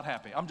hater, they're not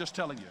happy. I'm just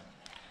telling you.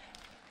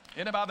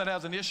 Anybody that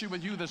has an issue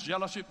with you that's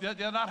jealous,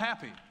 they're not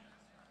happy.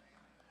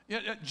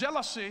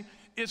 Jealousy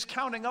is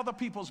counting other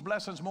people's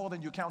blessings more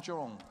than you count your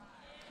own.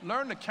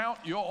 Learn to count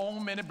your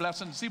own many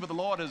blessings. See what the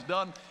Lord has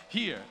done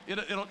here.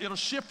 It'll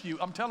shift you.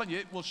 I'm telling you,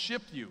 it will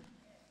shift you.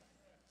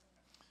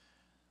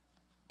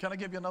 Can I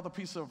give you another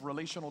piece of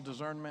relational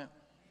discernment?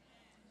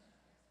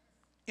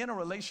 In a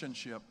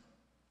relationship,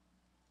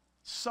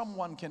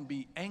 someone can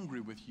be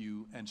angry with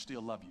you and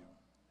still love you.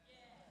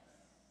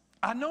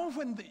 I know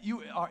when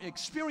you are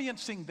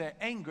experiencing their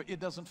anger, it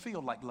doesn't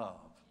feel like love.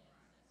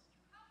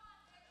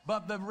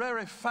 But the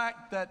very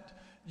fact that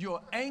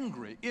you're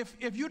angry, if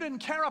you didn't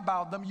care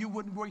about them, you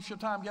wouldn't waste your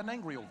time getting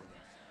angry over them.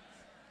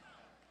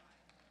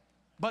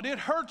 But it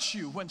hurts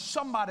you when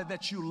somebody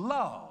that you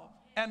love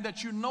and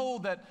that you know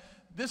that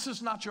this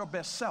is not your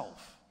best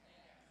self.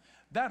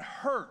 That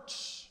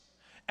hurts.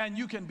 And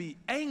you can be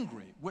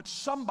angry with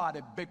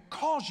somebody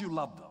because you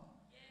love them.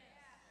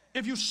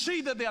 If you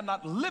see that they are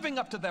not living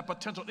up to their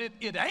potential,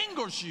 it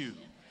angers you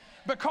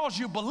because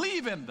you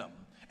believe in them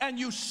and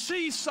you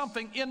see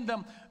something in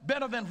them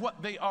better than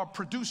what they are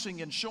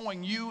producing and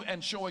showing you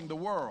and showing the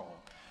world.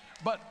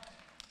 But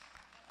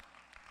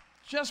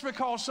just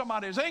because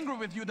somebody is angry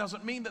with you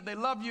doesn't mean that they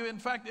love you. In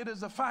fact, it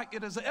is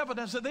the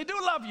evidence that they do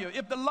love you.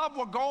 If the love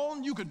were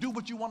gone, you could do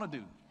what you want to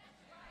do.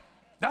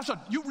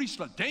 You reached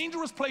a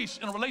dangerous place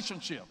in a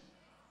relationship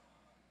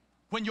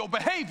when your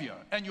behavior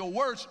and your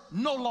words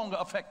no longer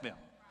affect them.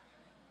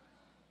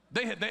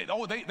 They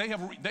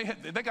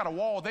got a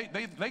wall.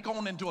 They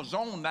going into a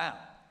zone now.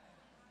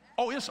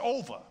 Oh, it's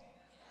over.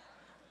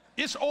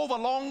 It's over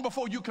long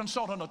before you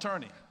consult an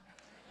attorney.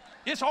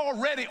 It's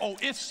already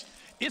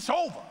it's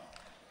over.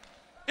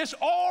 It's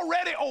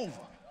already over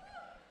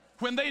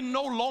when they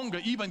no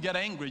longer even get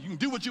angry. You can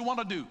do what you want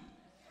to do.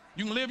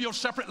 You can live your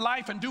separate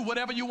life and do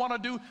whatever you want to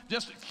do.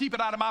 Just keep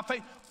it out of my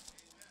face.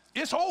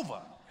 It's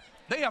over.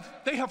 They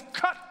have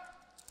cut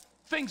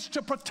things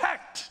to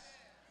protect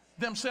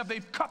themselves.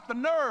 They've cut the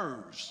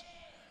nerves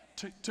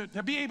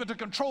to be able to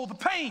control the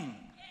pain.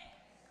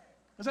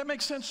 Does that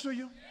make sense to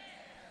you?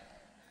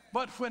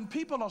 But when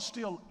people are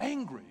still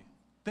angry,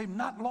 they've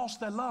not lost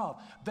their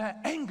love. Their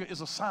anger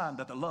is a sign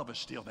that the love is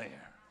still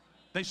there.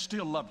 They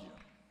still love you.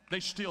 They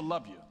still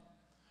love you.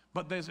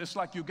 But it's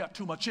like you got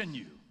too much in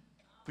you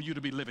for you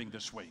to be living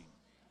this way.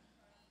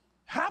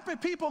 Happy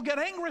people get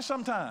angry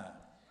sometimes.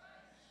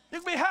 You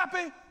can be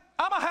happy.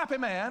 I'm a happy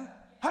man.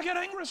 I get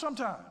angry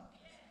sometimes.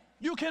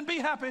 You can be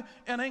happy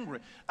and angry.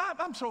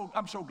 I'm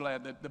so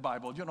glad that the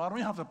Bible, I don't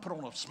have to put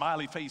on a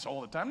smiley face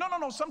all the time.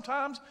 No.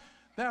 Sometimes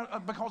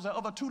because there are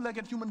other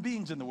two-legged human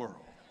beings in the world.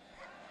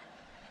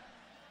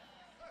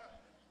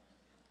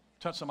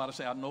 Touch somebody and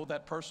say, I know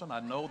that person. I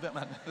know them.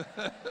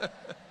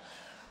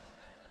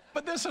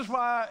 But this is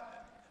why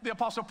the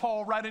Apostle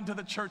Paul, writing to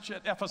the church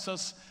at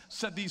Ephesus,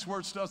 said these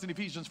words to us in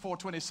Ephesians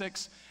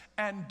 4:26,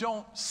 and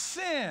don't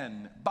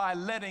sin by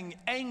letting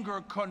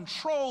anger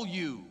control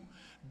you.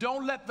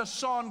 Don't let the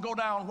sun go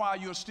down while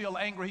you're still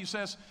angry. He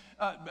says,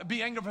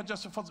 be angry for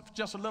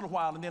just a little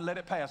while and then let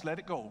it pass, let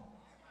it go.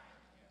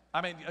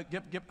 I mean,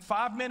 give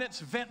 5 minutes,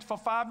 vent for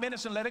 5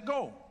 minutes and let it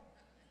go.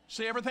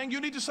 Say everything you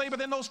need to say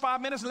within those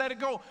 5 minutes and let it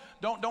go.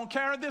 Don't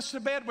carry this to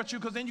bed with you,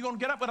 because then you're going to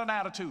get up with an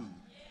attitude.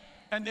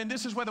 And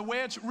this is where the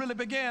wedge really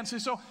begins. See,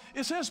 so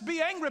it says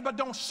be angry, but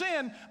don't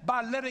sin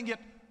by letting it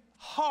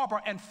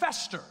harbor and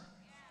fester,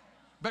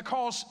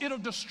 because it'll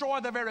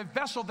destroy the very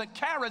vessel that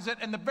carries it,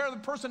 and the very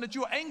person that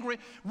you're angry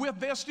with,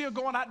 they're still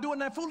going out doing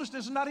that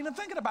foolishness and not even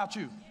thinking about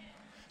you.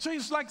 So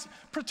he's like,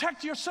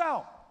 protect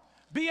yourself.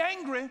 Be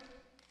angry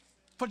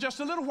for just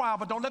a little while,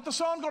 but don't let the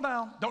sun go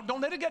down. Don't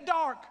let it get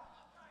dark.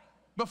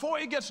 Before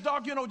it gets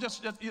dark,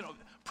 just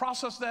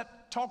process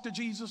that. Talk to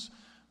Jesus.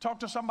 Talk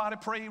to somebody.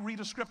 Pray. Read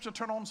a scripture.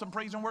 Turn on some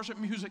praise and worship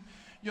music.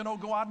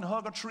 Go out and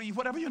hug a tree.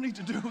 Whatever you need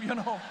to do.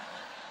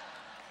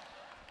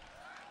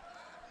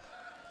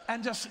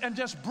 And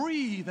just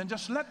breathe and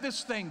just let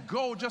this thing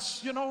go.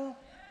 Just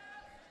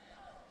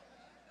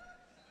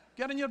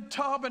get in your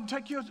tub and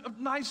take your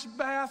nice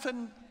bath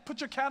and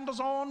put your candles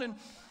on and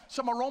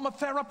some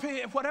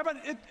aromatherapy. Whatever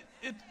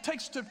it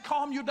takes to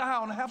calm you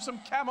down. Have some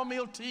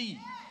chamomile tea.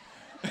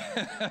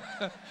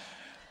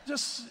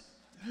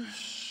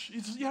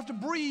 You have to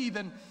breathe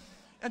and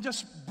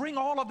just bring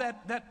all of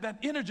that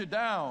energy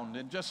down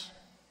and just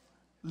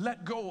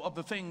let go of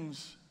the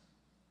things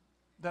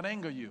that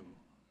anger you.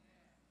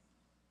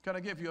 Can I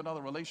give you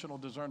another relational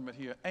discernment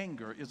here?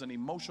 Anger is an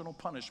emotional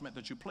punishment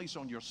that you place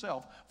on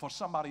yourself for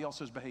somebody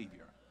else's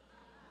behavior.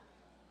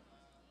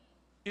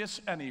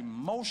 It's an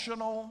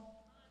emotional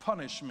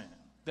punishment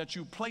that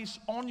you place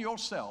on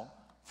yourself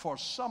for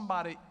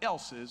somebody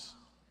else's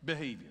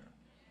behavior.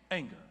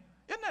 Anger.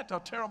 Isn't that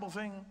a terrible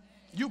thing?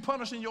 You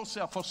punishing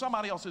yourself for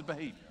somebody else's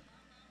behavior.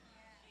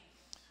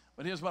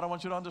 But here's what I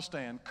want you to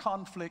understand.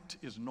 Conflict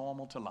is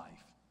normal to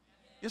life.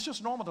 It's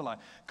just normal to life.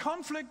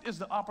 Conflict is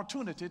the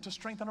opportunity to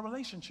strengthen a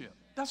relationship.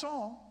 That's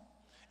all.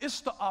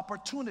 It's the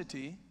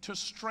opportunity to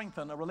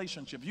strengthen a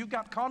relationship. You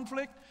got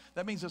conflict,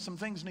 that means that some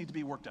things need to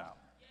be worked out.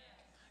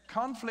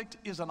 Conflict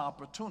is an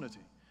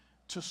opportunity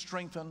to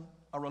strengthen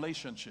a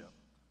relationship.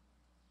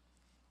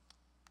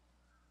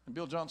 And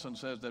Bill Johnson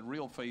says that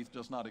real faith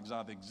does not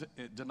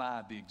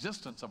deny the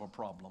existence of a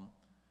problem,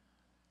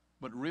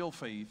 but real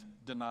faith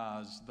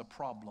denies the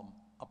problem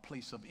a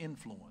place of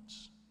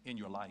influence in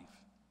your life.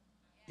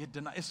 It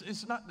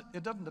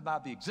doesn't deny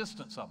the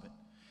existence of it.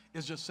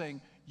 It's just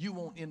saying, you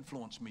won't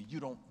influence me.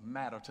 You don't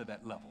matter to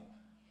that level.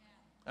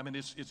 I mean,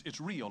 it's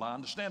real. I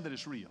understand that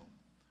it's real,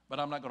 but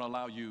I'm not going to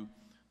allow you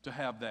to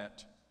have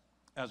that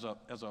as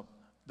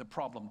the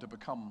problem to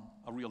become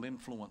a real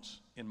influence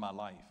in my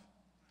life.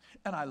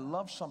 And I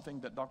love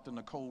something that Dr.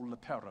 Nicole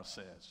LePera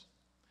says.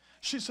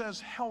 She says,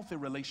 healthy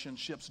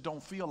relationships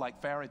don't feel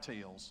like fairy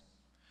tales.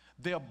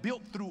 They're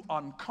built through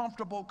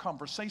uncomfortable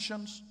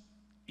conversations,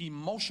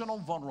 emotional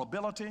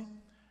vulnerability,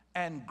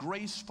 and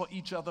grace for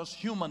each other's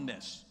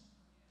humanness.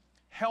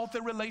 Healthy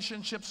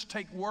relationships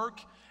take work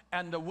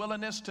and the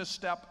willingness to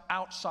step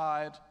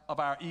outside of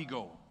our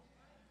ego.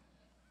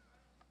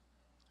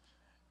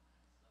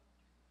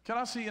 Can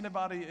I see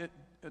anybody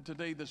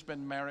today that's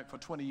been married for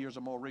 20 years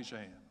or more? Raise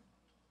your hand.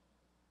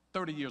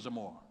 30 years or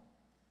more,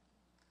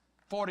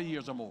 40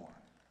 years or more.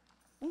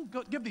 Ooh,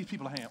 give these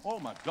people a hand. Oh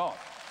my God,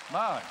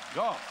 my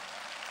God.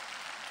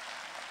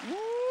 Woo.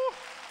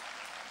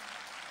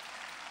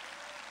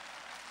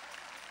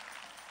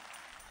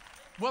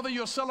 Whether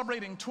you're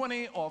celebrating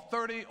 20 or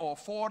 30 or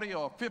 40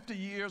 or 50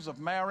 years of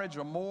marriage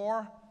or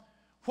more,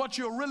 what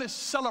you're really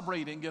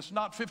celebrating is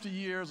not 50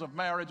 years of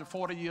marriage or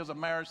 40 years of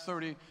marriage,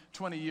 30,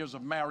 20 years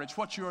of marriage.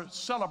 What you're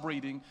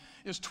celebrating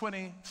is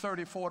 20,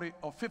 30, 40,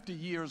 or 50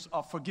 years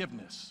of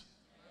forgiveness,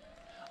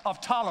 of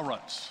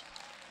tolerance,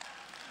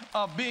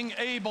 of being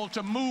able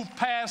to move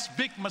past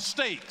big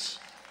mistakes.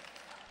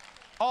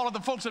 All of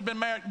the folks that have been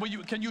married,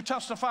 can you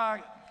testify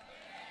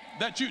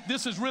that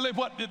this is really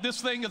what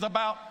this thing is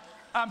about?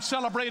 I'm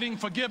celebrating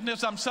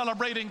forgiveness. I'm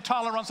celebrating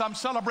tolerance. I'm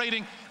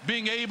celebrating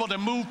being able to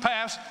move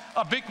past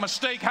a big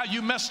mistake, how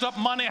you messed up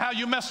money, how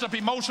you messed up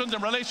emotions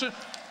and relations.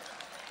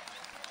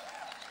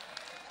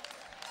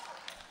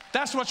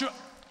 That's what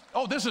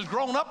this is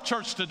grown-up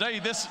church today.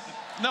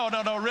 No,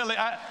 really.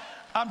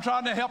 I'm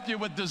trying to help you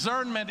with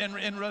discernment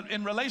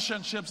in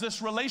relationships,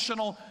 this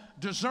relational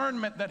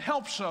discernment that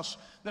helps us,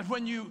 that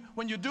when you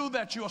do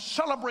that, you're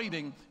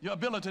celebrating your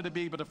ability to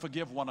be able to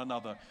forgive one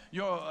another,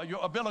 your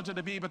ability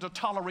to be able to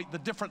tolerate the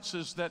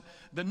differences,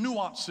 the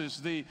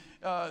nuances, the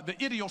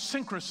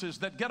idiosyncrasies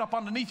that get up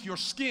underneath your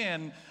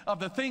skin of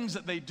the things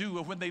that they do,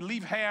 of when they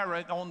leave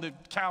hair on the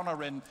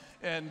counter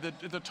and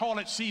the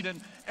toilet seat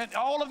and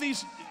all of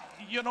these,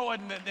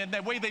 and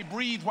the way they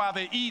breathe while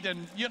they eat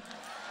and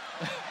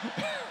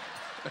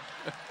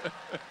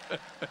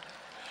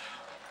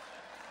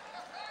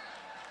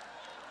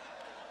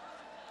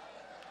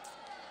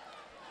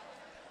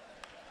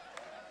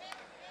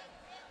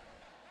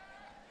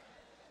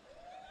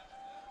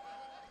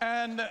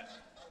And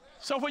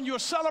so when you're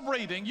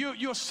celebrating,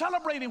 you're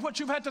celebrating what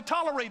you've had to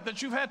tolerate,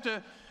 that you've had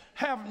to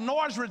have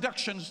noise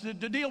reductions to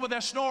deal with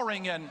their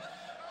snoring, and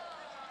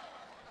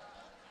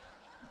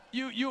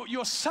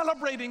you're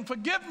celebrating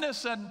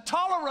forgiveness and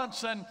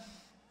tolerance and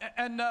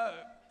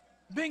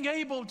being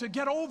able to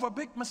get over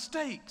big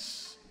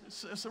mistakes.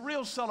 it's a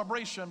real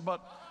celebration,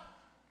 but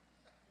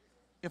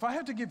if I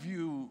had to give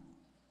you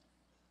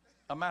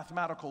a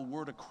mathematical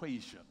word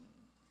equation,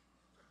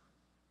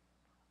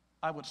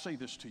 I would say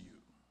this to you.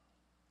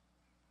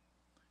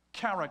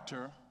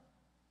 Character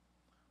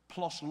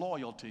plus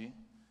loyalty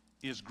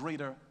is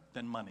greater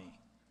than money.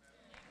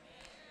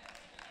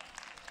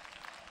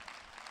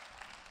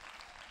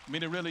 I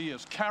mean, it really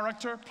is.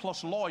 Character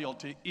plus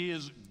loyalty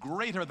is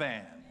greater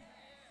than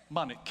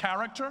money.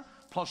 Character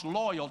plus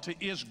loyalty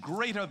is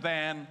greater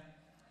than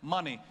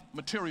money,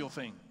 material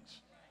things.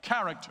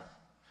 Character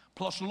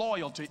plus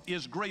loyalty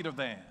is greater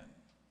than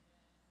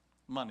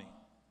money.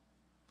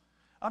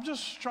 I'm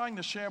just trying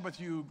to share with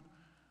you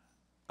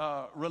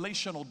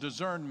relational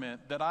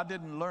discernment that I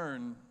didn't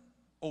learn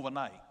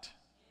overnight.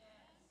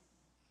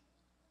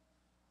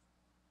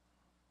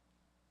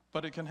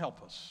 But it can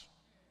help us.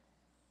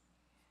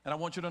 And I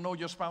want you to know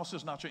your spouse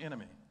is not your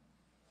enemy.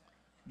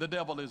 The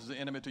devil is the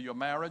enemy to your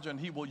marriage, and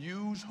he will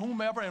use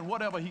whomever and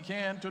whatever he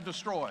can to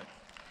destroy it.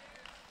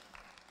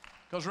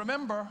 Because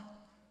remember,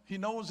 he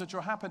knows that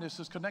your happiness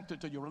is connected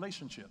to your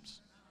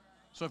relationships.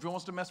 So if he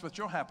wants to mess with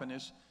your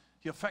happiness,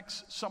 he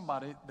affects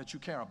somebody that you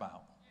care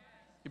about.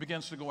 He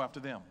begins to go after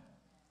them.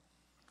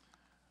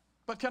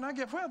 But can I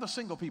get, where are the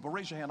single people?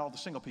 Raise your hand, all the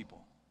single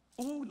people.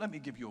 Oh, let me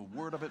give you a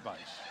word of advice.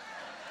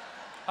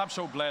 I'm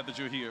so glad that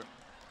you're here.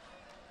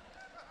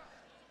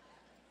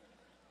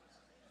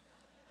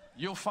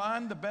 You'll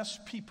find the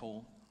best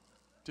people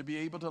to be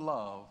able to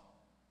love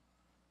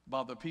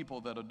by the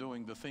people that are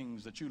doing the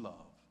things that you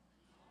love.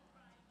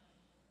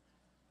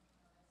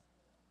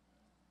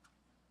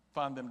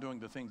 Find them doing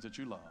the things that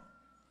you love.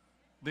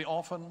 They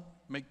often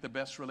make the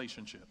best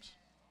relationships.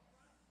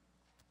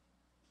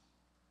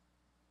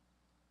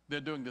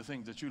 They're doing the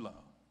things that you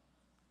love.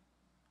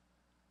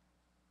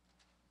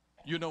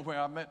 You know where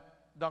I met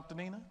Dr.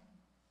 Nina?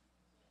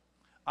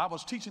 I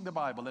was teaching the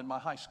Bible in my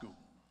high school.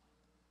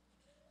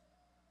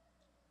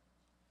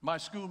 My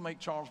schoolmate,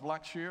 Charles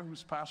Blackshear,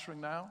 who's pastoring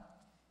now,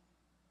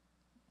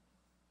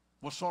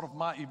 was sort of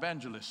my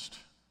evangelist.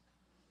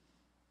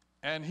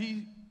 And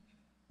he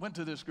went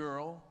to this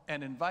girl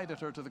and invited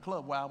her to the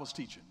club where I was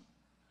teaching.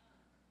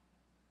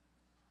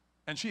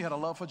 And she had a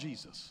love for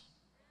Jesus.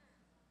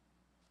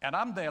 And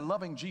I'm there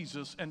loving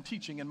Jesus and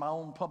teaching in my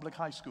own public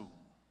high school.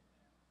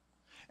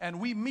 And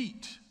we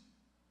meet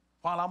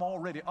while I'm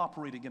already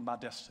operating in my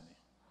destiny.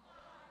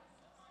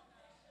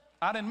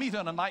 I didn't meet her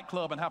in a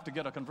nightclub and have to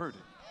get her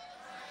converted.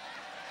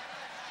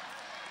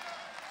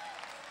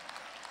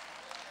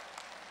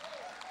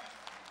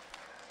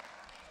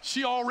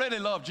 She already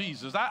loved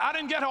Jesus. I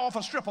didn't get her off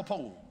a stripper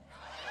pole.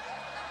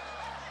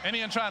 And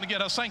he ain't trying to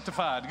get her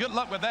sanctified. Good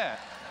luck with that.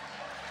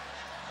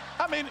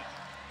 I mean,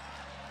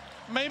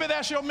 maybe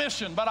that's your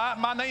mission, but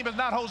my name is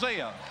not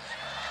Hosea.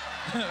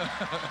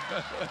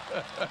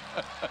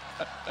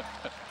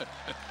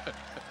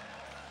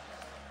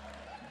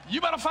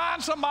 You better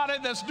find somebody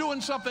that's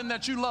doing something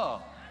that you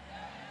love.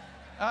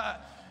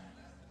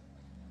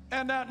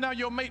 And now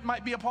your mate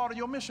might be a part of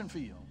your mission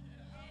field.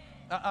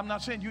 I'm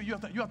not saying you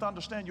have to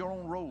understand your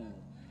own role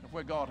of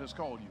where God has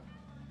called you.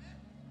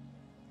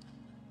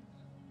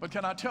 But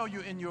can I tell you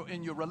in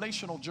your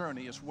relational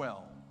journey as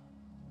well?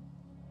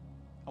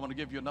 I want to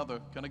give you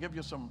can I give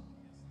you some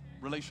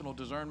relational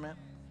discernment?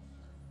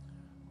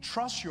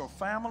 Trust your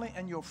family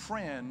and your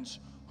friends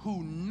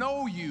who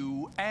know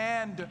you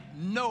and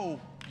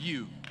know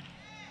you.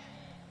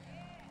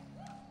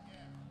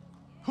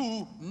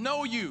 Who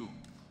know you.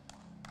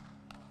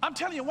 I'm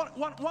telling you,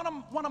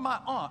 one of my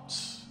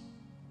aunts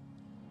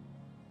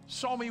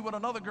saw me with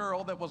another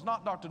girl that was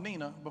not Dr.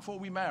 Nina before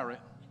we married.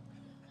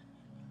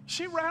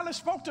 She rarely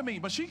spoke to me,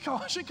 but she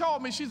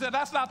called me. She said,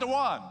 "That's not the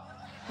one."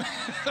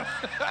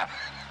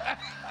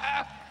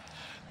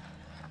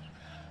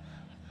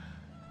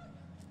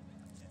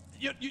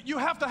 You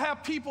have to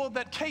have people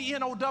that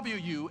K-N-O-W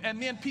you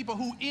and then people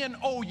who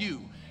N-O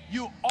you.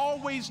 You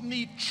always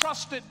need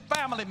trusted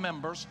family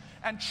members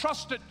and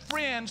trusted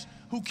friends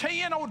who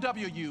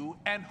K-N-O-W you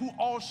and who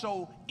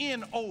also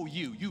N-O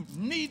you. You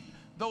need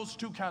those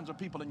two kinds of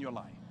people in your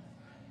life.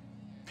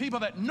 People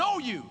that know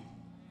you.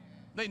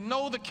 They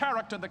know the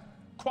character, the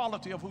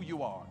quality of who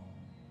you are.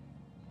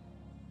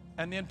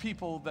 And then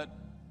people that,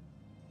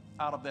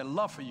 out of their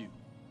love for you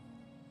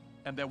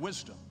and their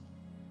wisdom,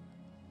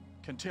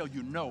 can tell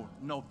you, no,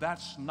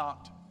 that's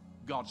not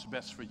God's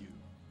best for you.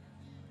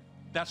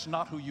 That's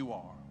not who you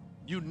are.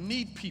 You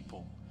need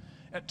people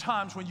at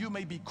times when you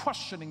may be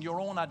questioning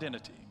your own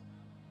identity.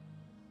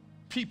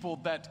 People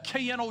that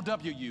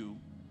K-N-O-W you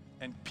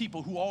and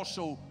people who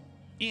also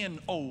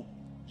N-O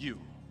you.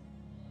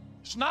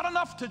 It's not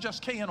enough to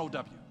just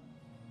K-N-O-W.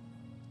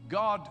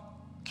 God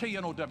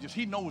K-N-O-W.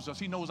 He knows us.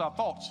 He knows our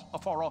thoughts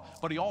afar off,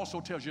 but he also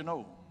tells you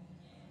no.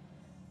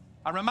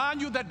 I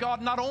remind you that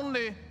God not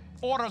only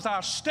orders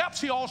our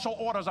steps, he also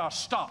orders our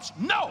stops.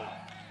 No!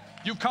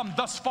 You've come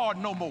thus far,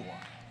 no more.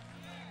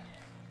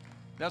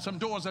 There's some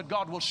doors that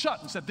God will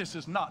shut and said, this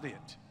is not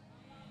it.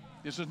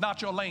 This is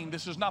not your lane.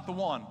 This is not the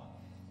one.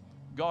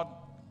 God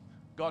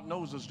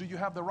knows us. Do you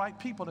have the right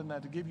people in there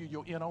to give you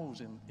your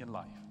NOs in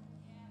life?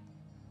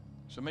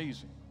 It's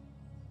amazing.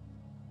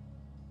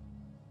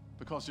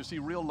 Because you see,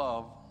 real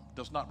love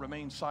does not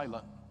remain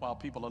silent while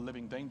people are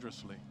living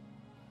dangerously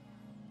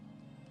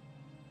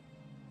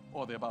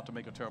or they're about to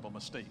make a terrible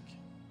mistake.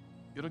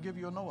 It'll give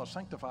you a no, a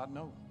sanctified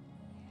no,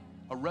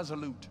 a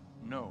resolute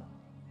no.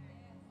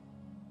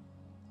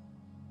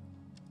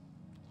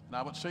 And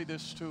I would say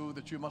this too,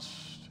 that you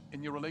must,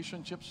 in your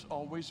relationships,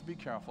 always be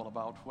careful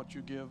about what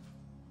you give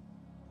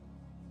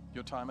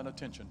your time and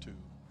attention to,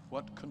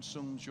 what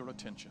consumes your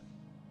attention.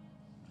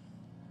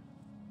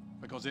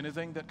 Because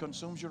anything that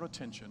consumes your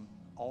attention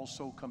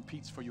also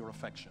competes for your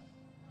affection.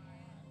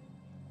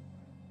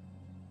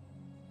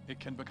 It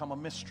can become a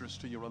mistress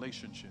to your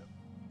relationship.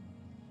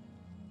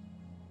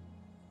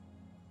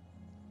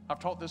 I've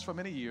taught this for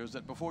many years,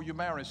 that before you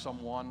marry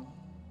someone,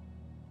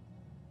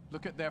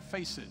 look at their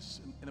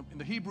faces. In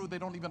the Hebrew, they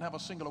don't even have a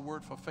singular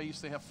word for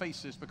face. They have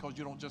faces, because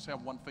you don't just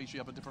have one face. You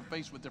have a different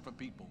face with different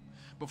people.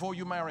 Before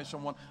you marry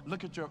someone,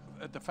 look at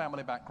the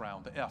family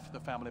background. The F, the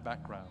family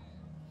background.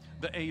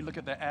 The A, look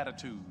at their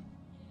attitude.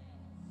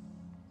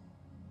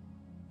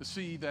 The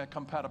C, their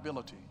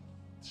compatibility,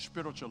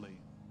 spiritually,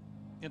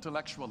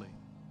 intellectually,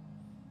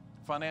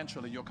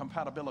 financially, your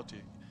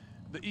compatibility.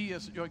 The E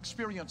is your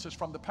experiences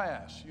from the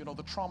past, you know,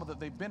 the trauma that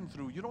they've been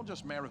through. You don't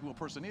just marry who a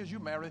person is, you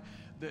marry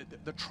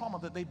the trauma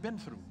that they've been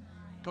through.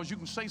 Because you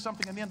can say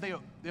something and then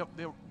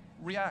they'll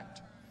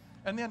react.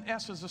 And then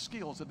S is the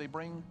skills that they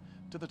bring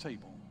to the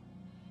table.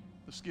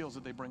 The skills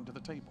that they bring to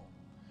the table.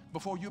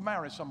 Before you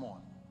marry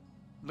someone,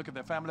 look at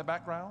their family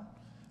background,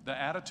 their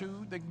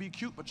attitude. They can be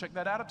cute, but check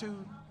that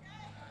attitude.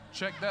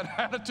 Check that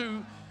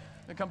attitude,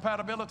 the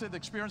compatibility, the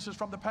experiences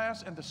from the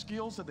past, and the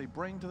skills that they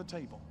bring to the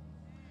table.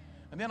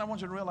 And then I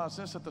want you to realize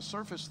this, that the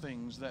surface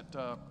things that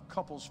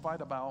couples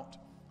fight about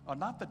are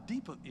not the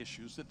deeper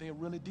issues that they are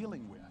really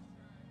dealing with.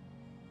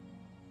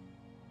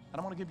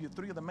 And I want to give you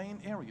three of the main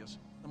areas.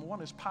 Number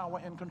one is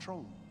power and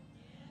control.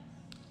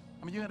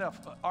 I mean, you had an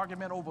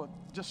argument over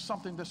just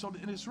something that's so,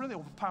 and it's really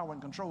over power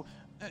and control.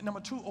 Number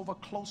two, over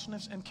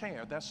closeness and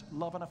care. That's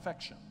love and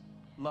affection.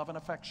 Love and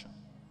affection.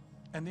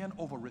 And then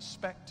over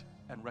respect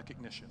and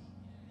recognition.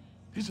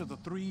 These are the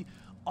three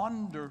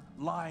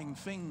underlying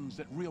things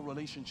that real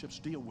relationships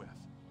deal with.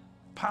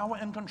 Power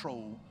and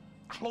control,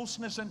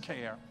 closeness and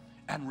care,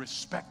 and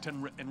respect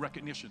and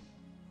recognition.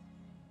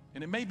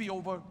 And it may be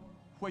over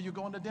where you're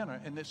going to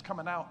dinner and it's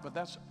coming out, but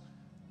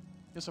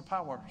it's a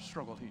power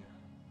struggle here.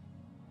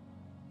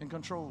 And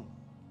control.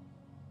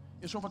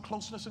 It's over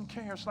closeness and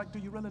care. It's like, do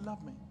you really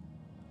love me?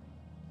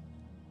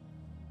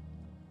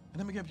 And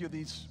let me give you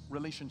these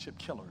relationship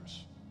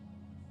killers.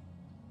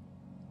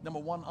 Number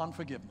one,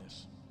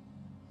 unforgiveness.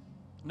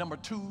 Number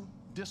two,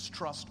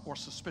 distrust or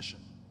suspicion.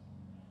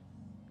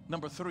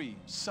 Number three,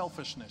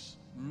 selfishness,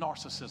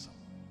 narcissism.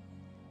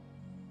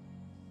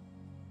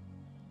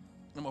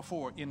 Number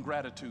four,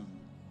 ingratitude.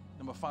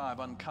 Number five,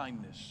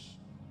 unkindness.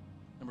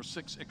 Number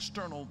six,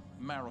 external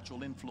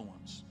marital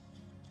influence.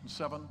 And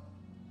seven,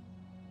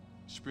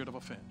 spirit of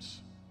offense.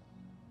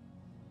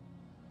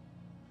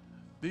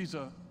 These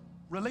are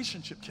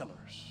relationship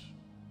killers.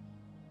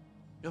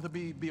 You have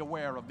to be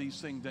aware of these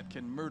things that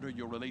can murder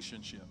your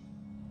relationship.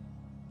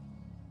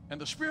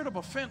 And the spirit of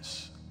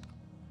offense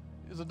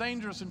is a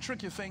dangerous and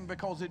tricky thing,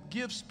 because it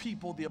gives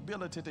people the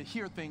ability to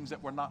hear things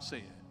that were not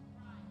said.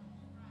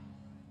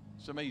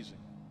 It's amazing.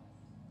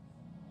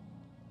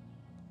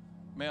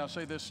 May I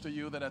say this to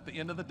you, that at the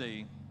end of the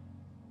day,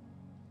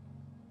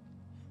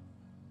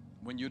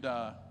 when you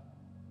die,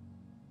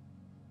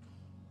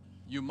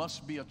 you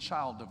must be a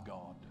child of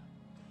God,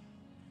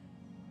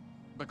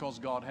 because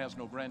God has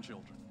no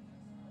grandchildren.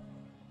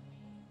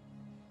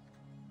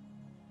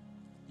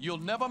 You'll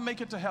never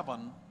make it to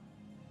heaven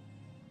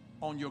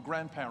on your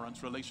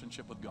grandparents'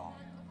 relationship with God.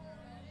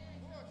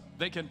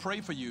 They can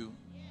pray for you,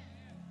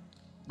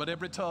 but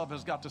every tub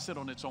has got to sit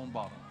on its own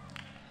bottom.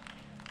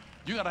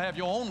 You got to have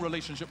your own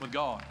relationship with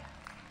God.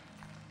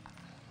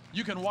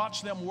 You can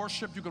watch them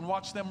worship, you can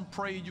watch them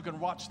pray, you can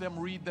watch them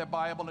read their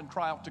Bible and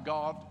cry out to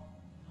God.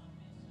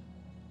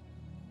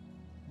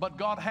 But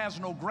God has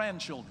no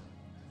grandchildren.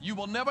 You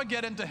will never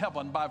get into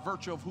heaven by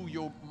virtue of who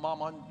your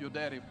mama and your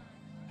daddy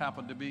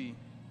happen to be.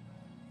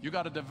 You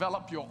got to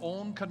develop your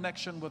own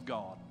connection with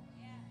God.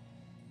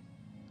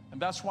 And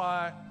that's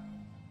why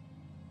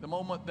the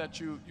moment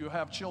that you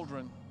have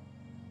children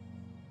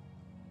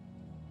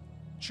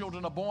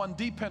are born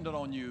dependent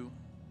on you.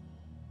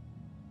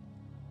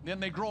 Then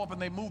they grow up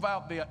and they move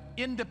out, they are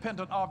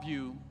independent of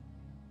you.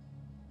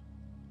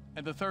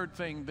 And the third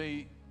thing,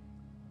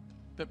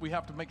 that we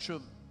have to make sure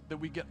that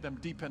we get them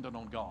dependent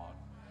on God.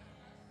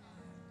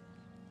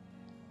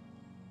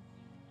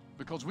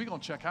 Because we're going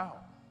to check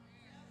out.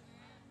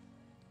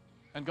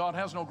 And God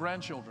has no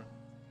grandchildren.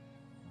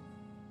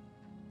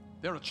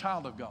 They're a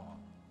child of God.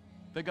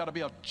 They've got to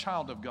be a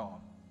child of God.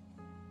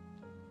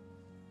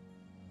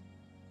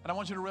 And I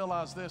want you to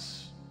realize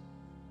this,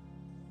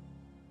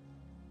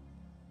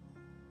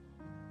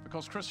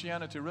 because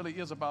Christianity really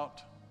is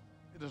about,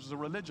 it is a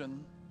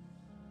religion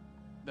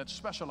that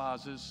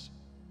specializes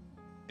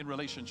in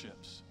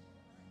relationships.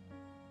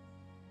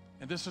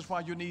 And this is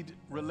why you need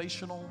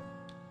relational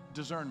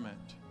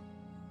discernment.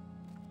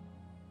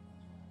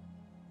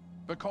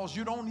 Because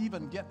you don't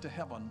even get to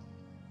heaven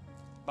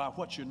by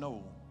what you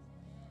know,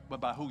 but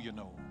by who you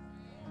know.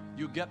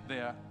 You get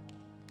there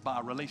by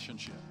a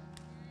relationship.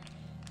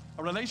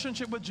 A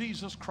relationship with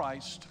Jesus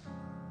Christ,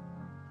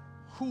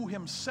 who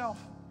himself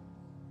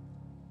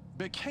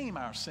became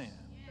our sin.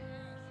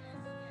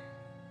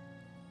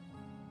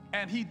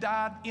 And he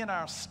died in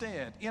our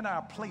stead, in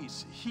our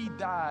place. He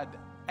died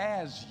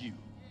as you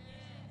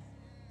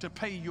to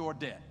pay your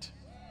debt.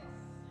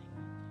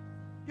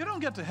 You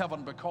don't get to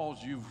heaven because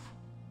you've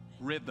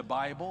read the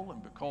Bible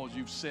and because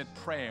you've said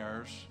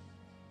prayers.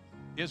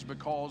 It's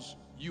because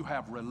you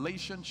have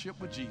relationship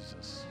with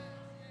Jesus.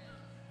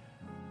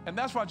 And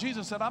that's why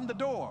Jesus said, I'm the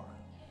door.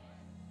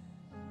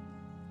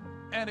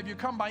 And if you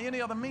come by any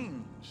other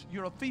means,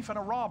 you're a thief and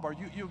a robber.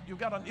 You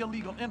got an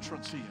illegal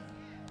entrance here.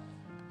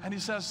 And he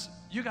says,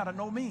 you got to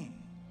know me.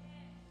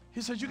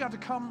 He says, you got to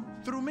come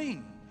through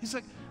me. He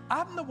said,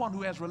 I'm the one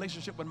who has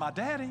relationship with my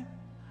daddy.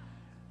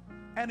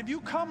 And if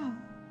you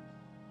come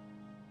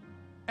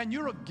and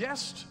you're a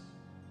guest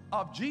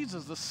of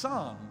Jesus, the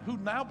Son, who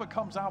now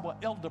becomes our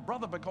elder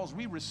brother because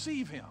we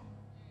receive him,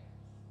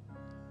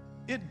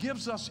 it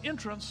gives us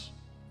entrance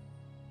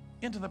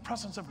into the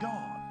presence of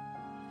God.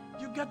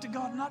 You get to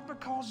God not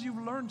because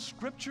you've learned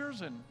scriptures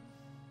and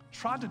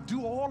tried to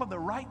do all of the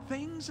right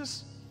things.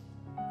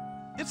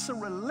 It's a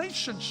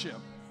relationship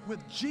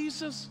with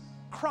Jesus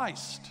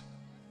Christ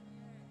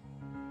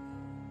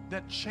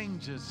that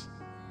changes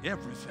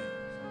everything.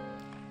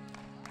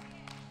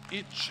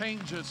 It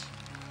changes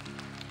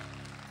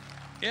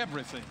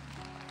everything.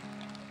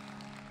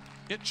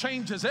 It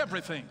changes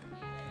everything.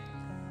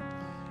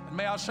 And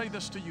may I say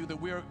this to you,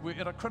 that we're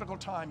at a critical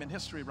time in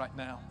history right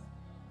now.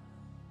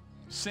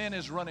 Sin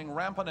is running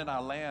rampant in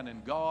our land,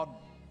 and God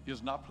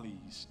is not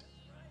pleased.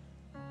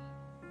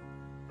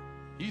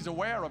 He's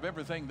aware of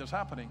everything that's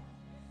happening.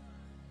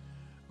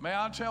 May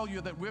I tell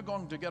you that we're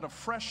going to get a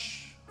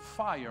fresh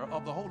fire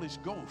of the Holy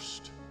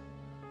Ghost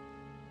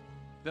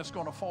that's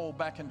going to fall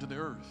back into the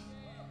earth.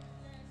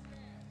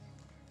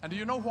 And do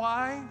you know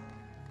why?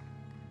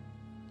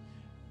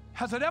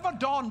 Has it ever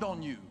dawned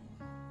on you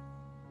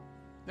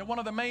that one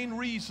of the main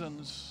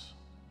reasons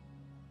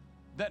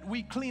that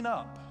we clean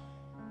up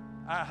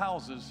our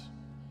houses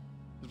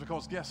is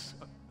because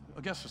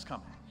a guest is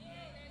coming?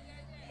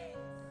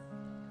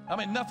 I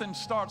mean, nothing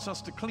starts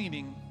us to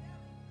cleaning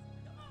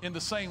in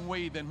the same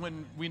way than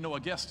when we know a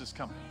guest is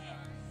coming.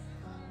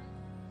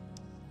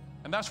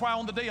 And that's why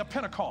on the day of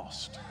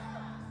Pentecost,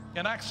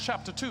 in Acts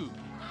chapter 2,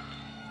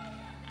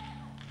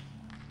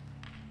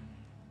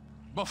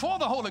 before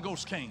the Holy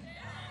Ghost came,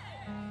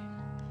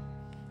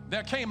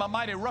 there came a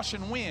mighty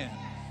rushing wind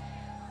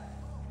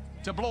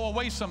to blow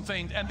away some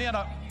things, and then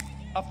a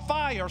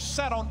fire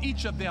sat on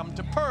each of them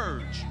to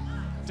purge,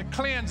 to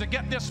cleanse, to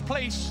get this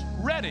place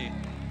ready,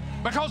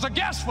 because a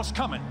guest was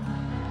coming.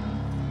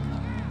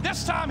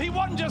 This time he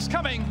wasn't just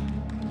coming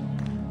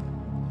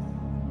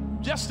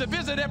just to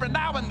visit every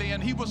now and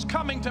then. He was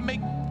coming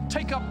to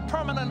take up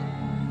permanent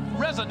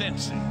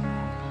residency,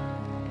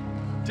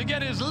 to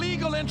get his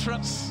legal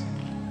entrance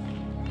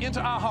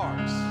into our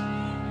hearts.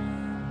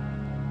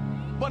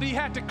 But he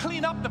had to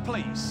clean up the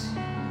place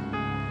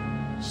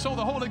so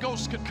the Holy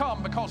Ghost could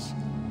come, because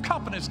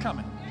company is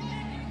coming.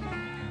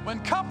 When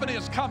company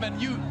is coming,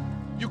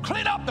 you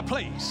clean up the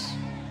place.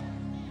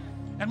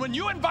 And when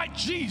you invite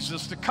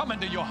Jesus to come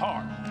into your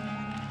heart,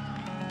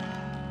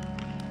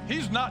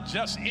 he's not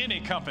just any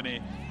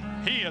company.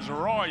 He is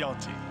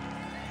royalty.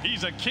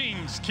 He's a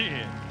king's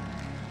kid.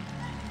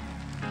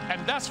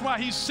 And that's why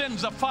he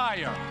sends a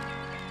fire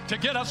to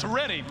get us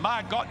ready.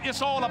 My God,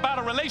 it's all about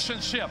a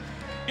relationship.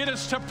 It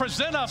is to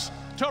present us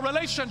to a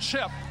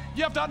relationship.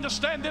 You have to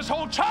understand, this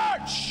whole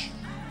church,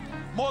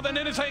 more than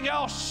anything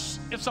else,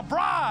 it's a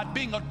bride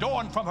being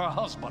adorned from her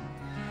husband.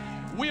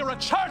 We are a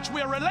church,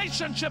 we are a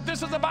relationship.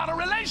 This is about a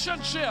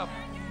relationship.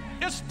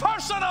 It's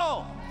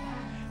personal.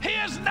 He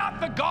is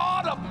not the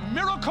God of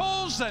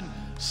miracles and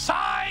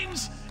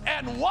signs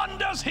and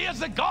wonders. He is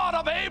the God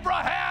of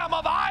Abraham,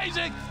 of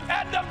Isaac,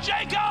 and of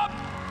Jacob.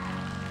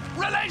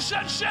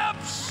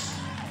 Relationships.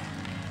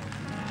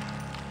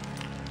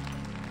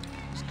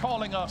 He's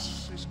calling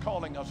us. He's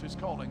calling us. He's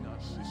calling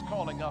us. He's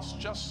calling us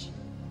just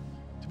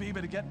to be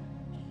able to get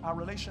our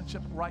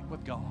relationship right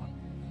with God.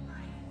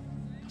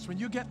 Because when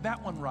you get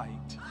that one right,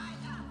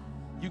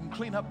 you can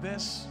clean up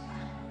this.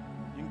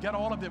 You can get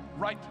all of the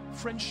right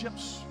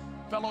friendships,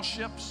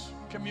 fellowships,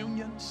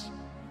 communions.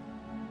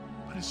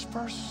 But it's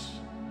first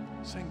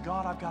saying,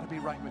 God, I've got to be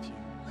right with you.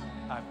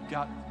 I've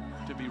got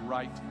to be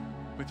right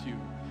with you.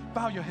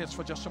 Bow your heads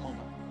for just a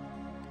moment.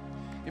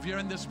 If you're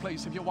in this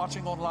place, if you're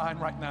watching online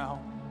right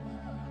now,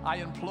 I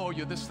implore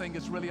you, this thing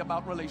is really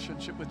about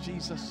relationship with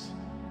Jesus.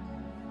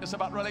 It's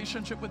about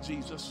relationship with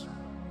Jesus.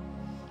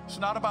 It's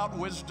not about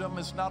wisdom.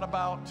 It's not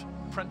about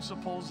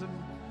principles and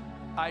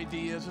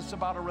ideas. It's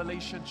about a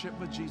relationship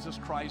with Jesus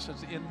Christ. At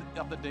the end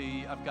of the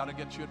day, I've got to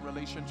get you in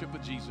relationship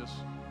with Jesus.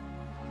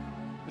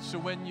 It's to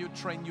when you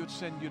train you,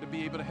 send you to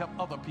be able to help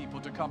other people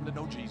to come to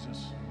know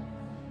Jesus.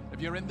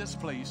 If you're in this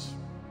place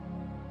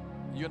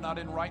you're not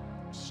in right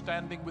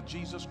standing with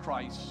Jesus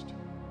Christ,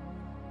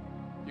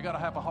 you got to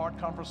have a hard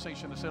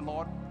conversation and say,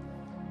 Lord,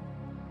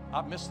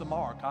 I've missed the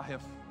mark.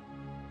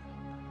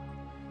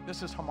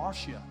 This is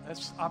hamartia.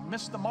 I've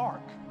missed the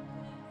mark.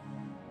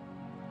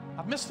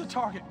 I've missed the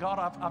target, God.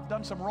 I've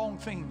done some wrong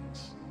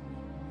things.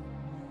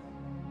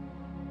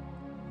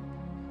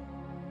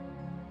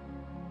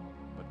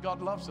 But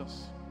God loves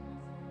us.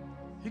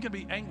 He can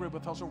be angry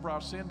with us over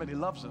our sin, but He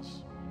loves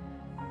us.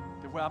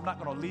 Well, I'm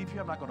not going to leave you.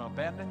 I'm not going to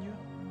abandon you.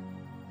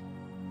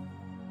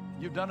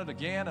 You've done it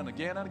again and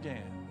again and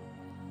again.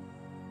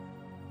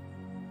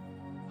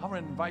 I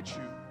want to invite you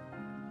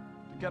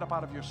to get up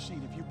out of your seat,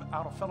 if you're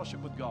out of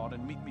fellowship with God,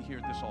 and meet me here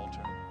at this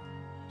altar,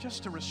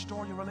 just to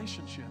restore your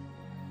relationship.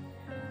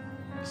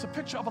 It's a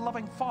picture of a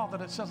loving Father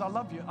that says, I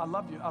love you, I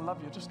love you, I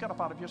love you. Just get up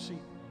out of your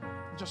seat.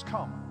 Just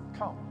come,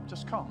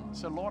 just come.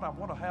 Say, Lord, I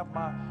want to have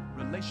my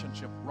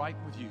relationship right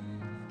with you.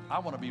 I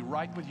want to be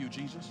right with you,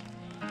 Jesus.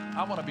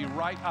 I want to be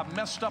right. I've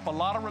messed up a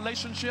lot of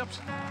relationships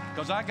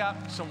because I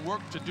got some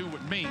work to do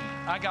with me.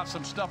 I got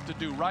some stuff to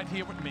do right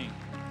here with me.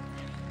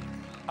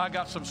 I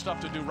got some stuff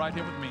to do right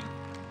here with me.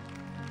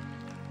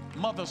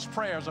 Mother's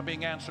prayers are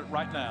being answered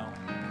right now.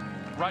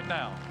 Right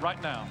now,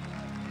 right now,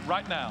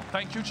 right now.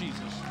 Thank you,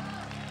 Jesus.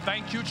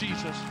 Thank you,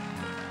 Jesus.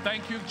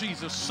 Thank you,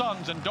 Jesus.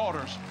 Sons and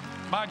daughters.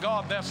 My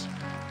God, that's...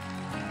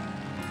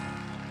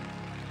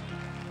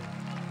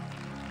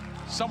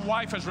 Some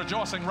wife is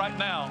rejoicing right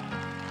now.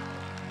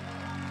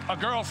 A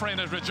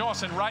girlfriend is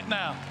rejoicing right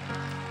now.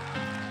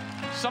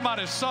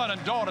 Somebody's son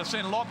and daughter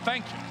saying, Lord,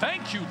 thank you.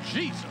 Thank you,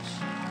 Jesus.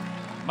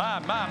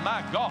 My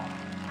God.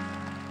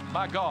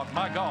 My God,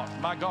 my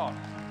God, my God.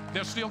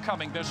 They're still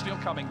coming. They're still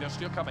coming. They're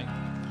still coming.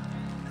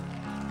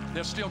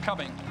 They're still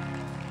coming.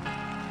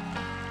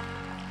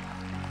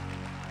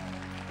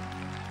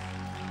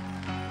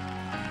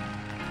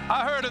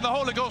 I heard in the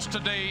Holy Ghost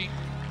today,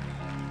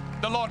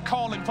 the Lord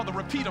calling for the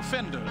repeat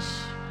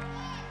offenders.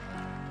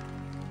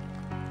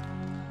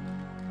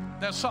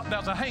 There's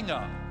a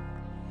hang-up.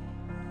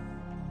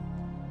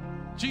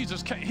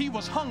 Jesus, He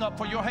was hung up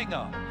for your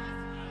hang-up.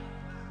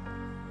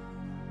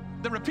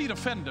 The repeat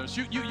offenders,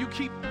 you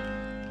keep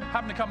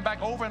having to come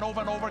back over and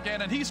over and over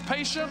again, and He's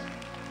patient,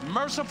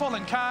 merciful,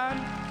 and kind.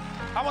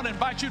 I want to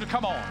invite you to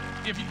come on.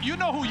 If you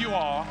know who you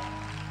are,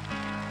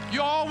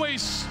 you're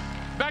always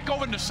back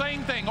over in the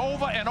same thing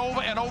over and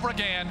over and over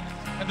again,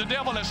 and the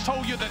devil has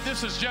told you that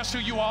this is just who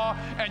you are,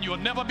 and you'll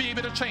never be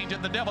able to change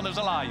it. The devil is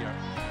a liar.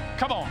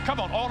 Come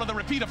on, all of the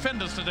repeat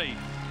offenders today.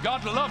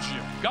 God loves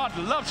you. God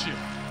loves you.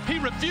 He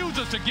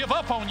refuses to give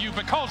up on you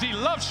because He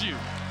loves you.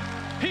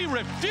 He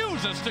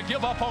refuses to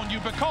give up on you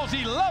because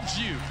He loves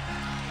you.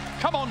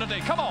 Come on today,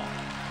 come on.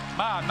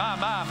 My.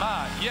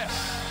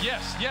 Yes.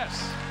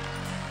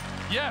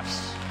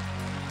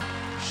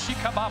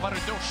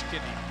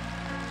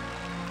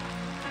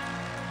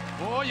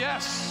 Oh,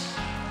 yes.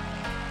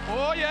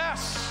 Oh,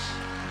 yes.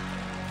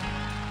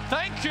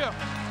 Thank you.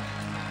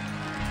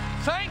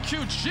 Thank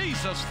you,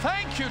 Jesus.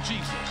 Thank you,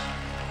 Jesus.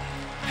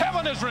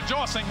 Heaven is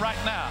rejoicing right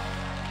now.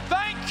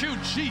 Thank you,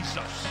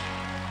 Jesus.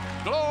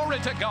 Glory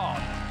to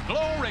God.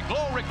 Glory,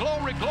 glory,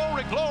 glory,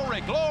 glory,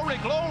 glory, glory,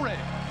 glory.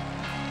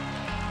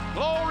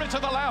 Glory to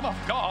the Lamb of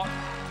God.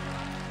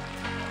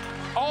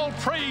 All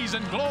praise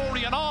and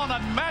glory and honor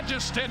and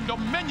majesty and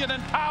dominion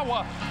and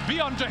power be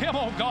unto Him,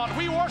 oh God.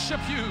 We worship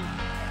you.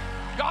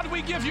 God,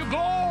 we give you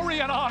glory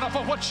and honor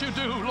for what you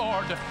do,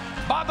 Lord.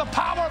 By the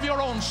power of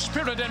your own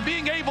Spirit and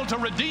being able to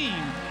redeem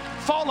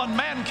fallen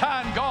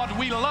mankind, God,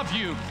 we love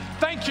you.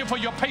 Thank you for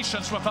your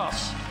patience with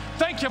us.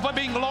 Thank you for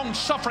being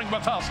long-suffering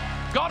with us.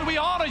 God, we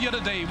honor you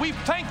today. We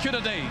thank you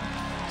today.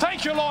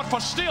 Thank you, Lord,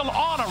 for still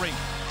honoring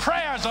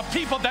prayers of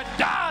people that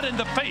died in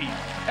the faith.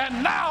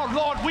 And now,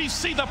 Lord, we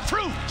see the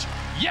fruit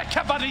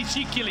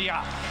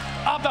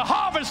of the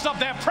harvest of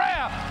their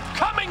prayer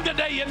coming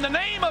today in the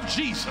name of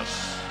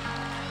Jesus.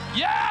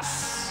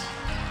 Yes!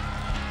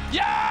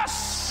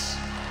 Yes!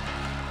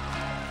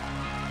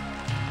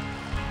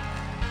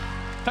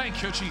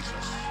 Thank you,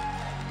 Jesus.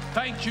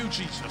 Thank you,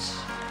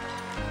 Jesus.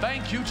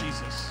 Thank you,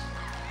 Jesus.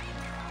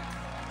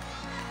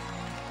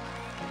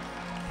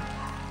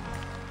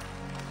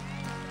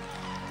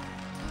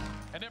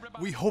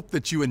 We hope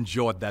that you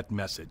enjoyed that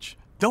message.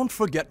 Don't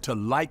forget to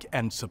like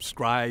and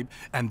subscribe,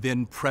 and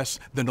then press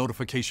the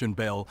notification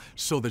bell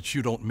so that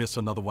you don't miss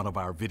another one of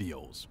our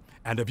videos.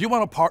 And if you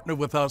want to partner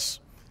with us,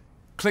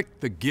 click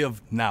the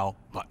Give Now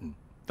button.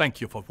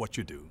 Thank you for what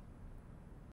you do.